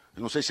isso.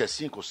 Eu não sei se é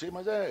 5 ou 6,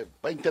 mas é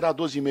para inteirar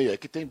 12,5. É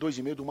que tem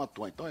 2,5 do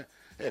Mantuan. Então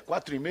é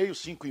 4,5,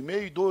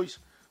 5,5 e 2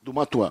 do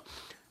Mantuan.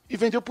 E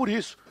vendeu por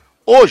isso.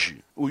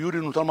 Hoje, o Yuri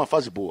não está numa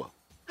fase boa.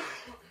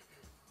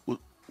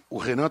 o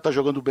Renan tá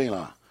jogando bem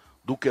lá.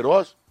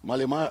 Duqueiroz,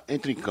 Malemar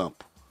entra em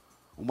campo.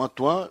 O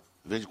Mantuan,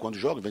 de vez em quando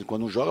joga, de vez em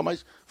quando não joga,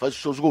 mas faz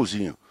os seus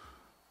golzinhos.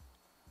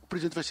 O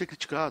presidente vai ser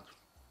criticado.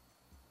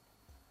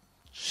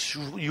 Se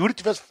o Yuri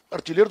tivesse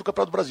artilheiro do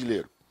Campeonato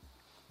Brasileiro,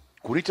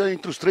 Corinthians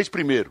entre os 3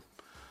 primeiros,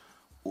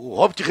 o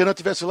Robert Renan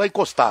tivesse lá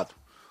encostado,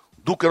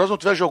 Duqueiroz não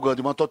estivesse jogando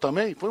e o Mantuan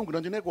também, foi um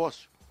grande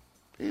negócio.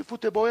 E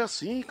futebol é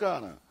assim,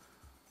 cara.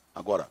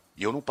 Agora,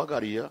 eu não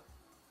pagaria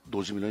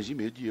 12 milhões e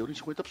meio de euros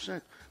em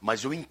 50%.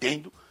 Mas eu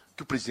entendo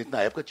que o presidente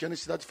na época tinha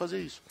necessidade de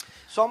fazer isso.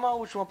 Só uma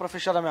última para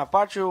fechar da minha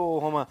parte,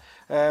 Roman.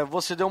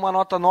 Você deu uma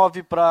nota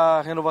 9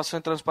 para renovação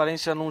e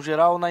transparência no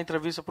geral na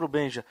entrevista para o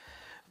Benja.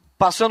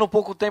 Passando um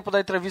pouco tempo da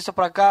entrevista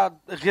para cá,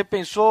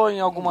 repensou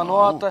em alguma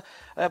nota?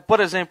 Por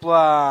exemplo,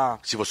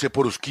 Se você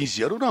pôr os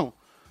 15 anos, não.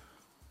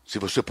 Se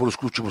você pôr os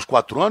últimos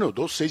 4 anos, eu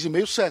dou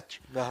 6,5,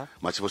 7. Uhum.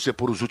 Mas se você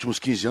pôr os últimos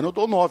 15 anos, eu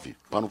dou 9.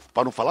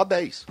 Para não falar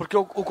 10. Porque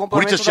o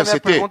complemento da minha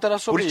pergunta era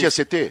sobre Corinthians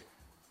tinha CT?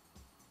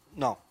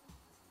 Não.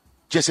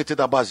 Tinha CT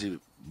da base?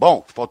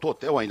 Bom, faltou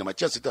hotel ainda, mas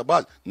tinha CT da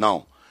base?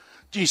 Não.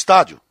 Tinha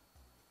estádio?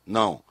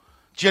 Não.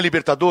 Tinha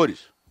Libertadores?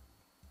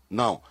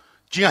 Não.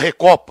 Tinha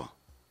Recopa?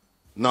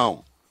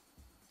 Não.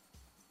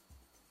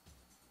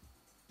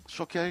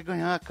 Só quer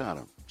ganhar,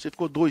 cara. Você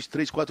ficou 2,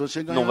 3, 4 anos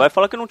sem ganhar. Não vai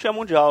falar que não tinha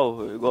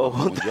Mundial, igual o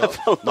André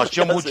falou. Nós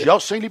tínhamos Mundial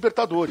sem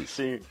Libertadores.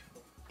 Sim.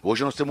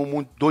 Hoje nós temos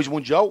 2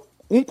 Mundial,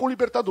 1 com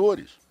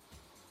Libertadores.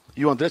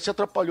 E o André se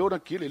atrapalhou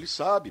naquilo, ele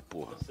sabe,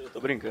 porra. Eu tô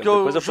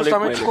brincando.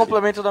 Justamente o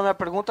complemento da minha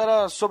pergunta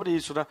era sobre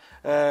isso, né?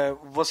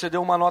 Você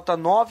deu uma nota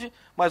 9,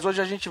 mas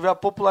hoje a gente vê a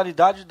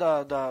popularidade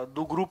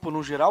do grupo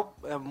no geral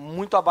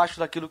muito abaixo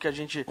daquilo que a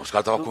gente... Os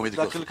caras estavam com medo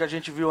daquilo que a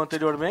gente viu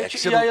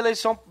anteriormente e a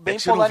eleição bem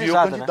polarizada, polarizada, você não viu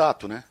o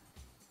candidato, né?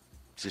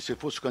 Se você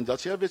fosse o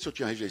candidato, você ia ver se eu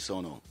tinha rejeição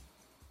ou não.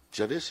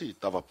 Você ia ver se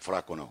estava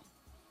fraco ou não.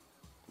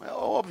 Mas é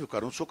óbvio,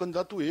 cara, eu não sou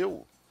candidato eu.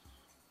 O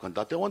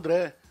candidato é o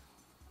André.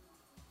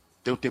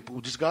 Tem o tempo,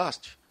 o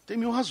desgaste. Tem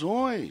 1000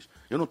 razões.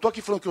 Eu não estou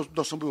aqui falando que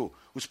nós somos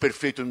os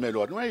perfeitos e os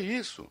melhores. Não é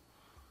isso.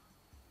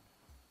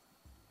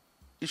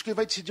 Isso quem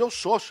vai decidir é o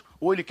sócio.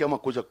 Ou ele quer uma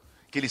coisa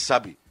que ele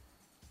sabe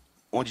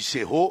onde se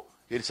errou,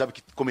 ele sabe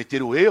que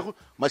cometeram o erro,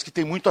 mas que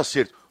tem muito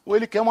acerto. Ou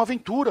ele quer uma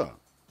aventura.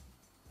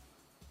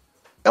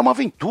 É uma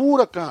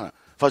aventura, cara.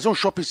 Fazer um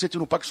shopping center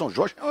no Parque São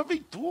Jorge é uma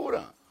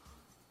aventura.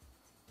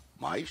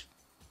 Mas,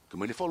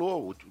 como ele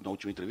falou na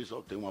última entrevista,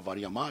 tem uma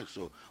varinha mágica,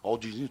 o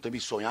Aldizinho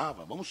também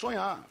sonhava. Vamos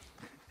sonhar.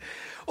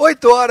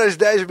 8 horas,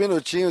 10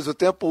 minutinhos, o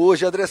tempo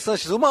hoje. André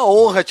Sanchez, uma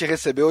honra te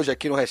receber hoje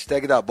aqui no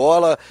Hashtag da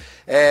Bola.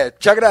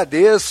 Te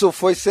agradeço,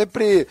 foi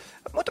sempre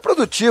muito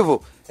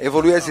produtivo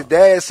evoluir as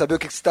ideias, saber o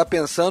que você está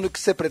pensando e o que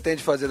você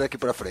pretende fazer daqui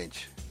para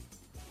frente.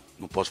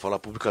 Não posso falar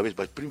publicamente,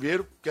 mas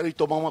primeiro quero ir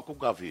tomar uma com o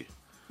Gavi,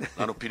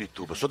 lá no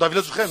Pirituba. Sou da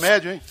Vila dos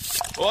Remédios, hein?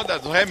 Ô, da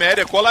dos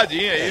Remédios, é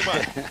coladinha aí,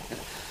 mano.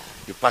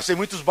 Eu passei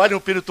muitos bailes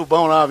no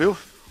Piritubão lá, viu?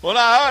 Vou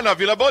lá, na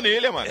Vila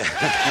Bonilha, mano.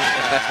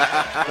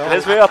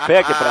 Andrés veio a pé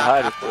aqui pra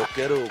rádio.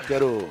 Eu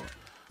quero...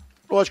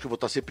 Lógico que eu vou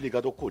estar sempre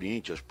ligado ao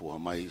Corinthians, porra,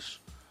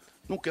 mas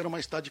não quero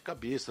mais estar de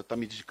cabeça,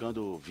 me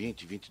dedicando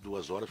 20,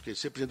 22 horas, porque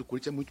ser presidente do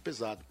Corinthians é muito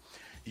pesado.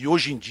 E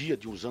hoje em dia,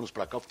 de uns anos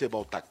pra cá, o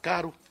futebol tá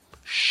caro,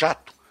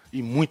 chato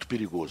e muito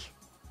perigoso.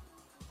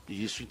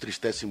 E isso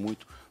entristece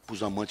muito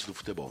pros amantes do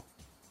futebol.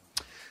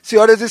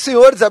 Senhoras e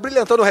senhores,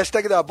 abrilhantando o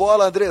Hashtag da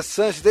Bola, André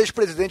Sanchez,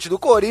 ex-presidente do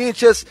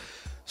Corinthians.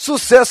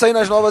 Sucesso aí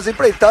nas novas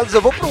empreitadas.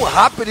 Eu vou para um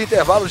rápido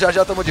intervalo, já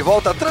estamos de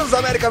volta.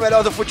 Transamérica,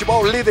 melhor do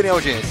futebol, líder em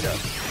audiência.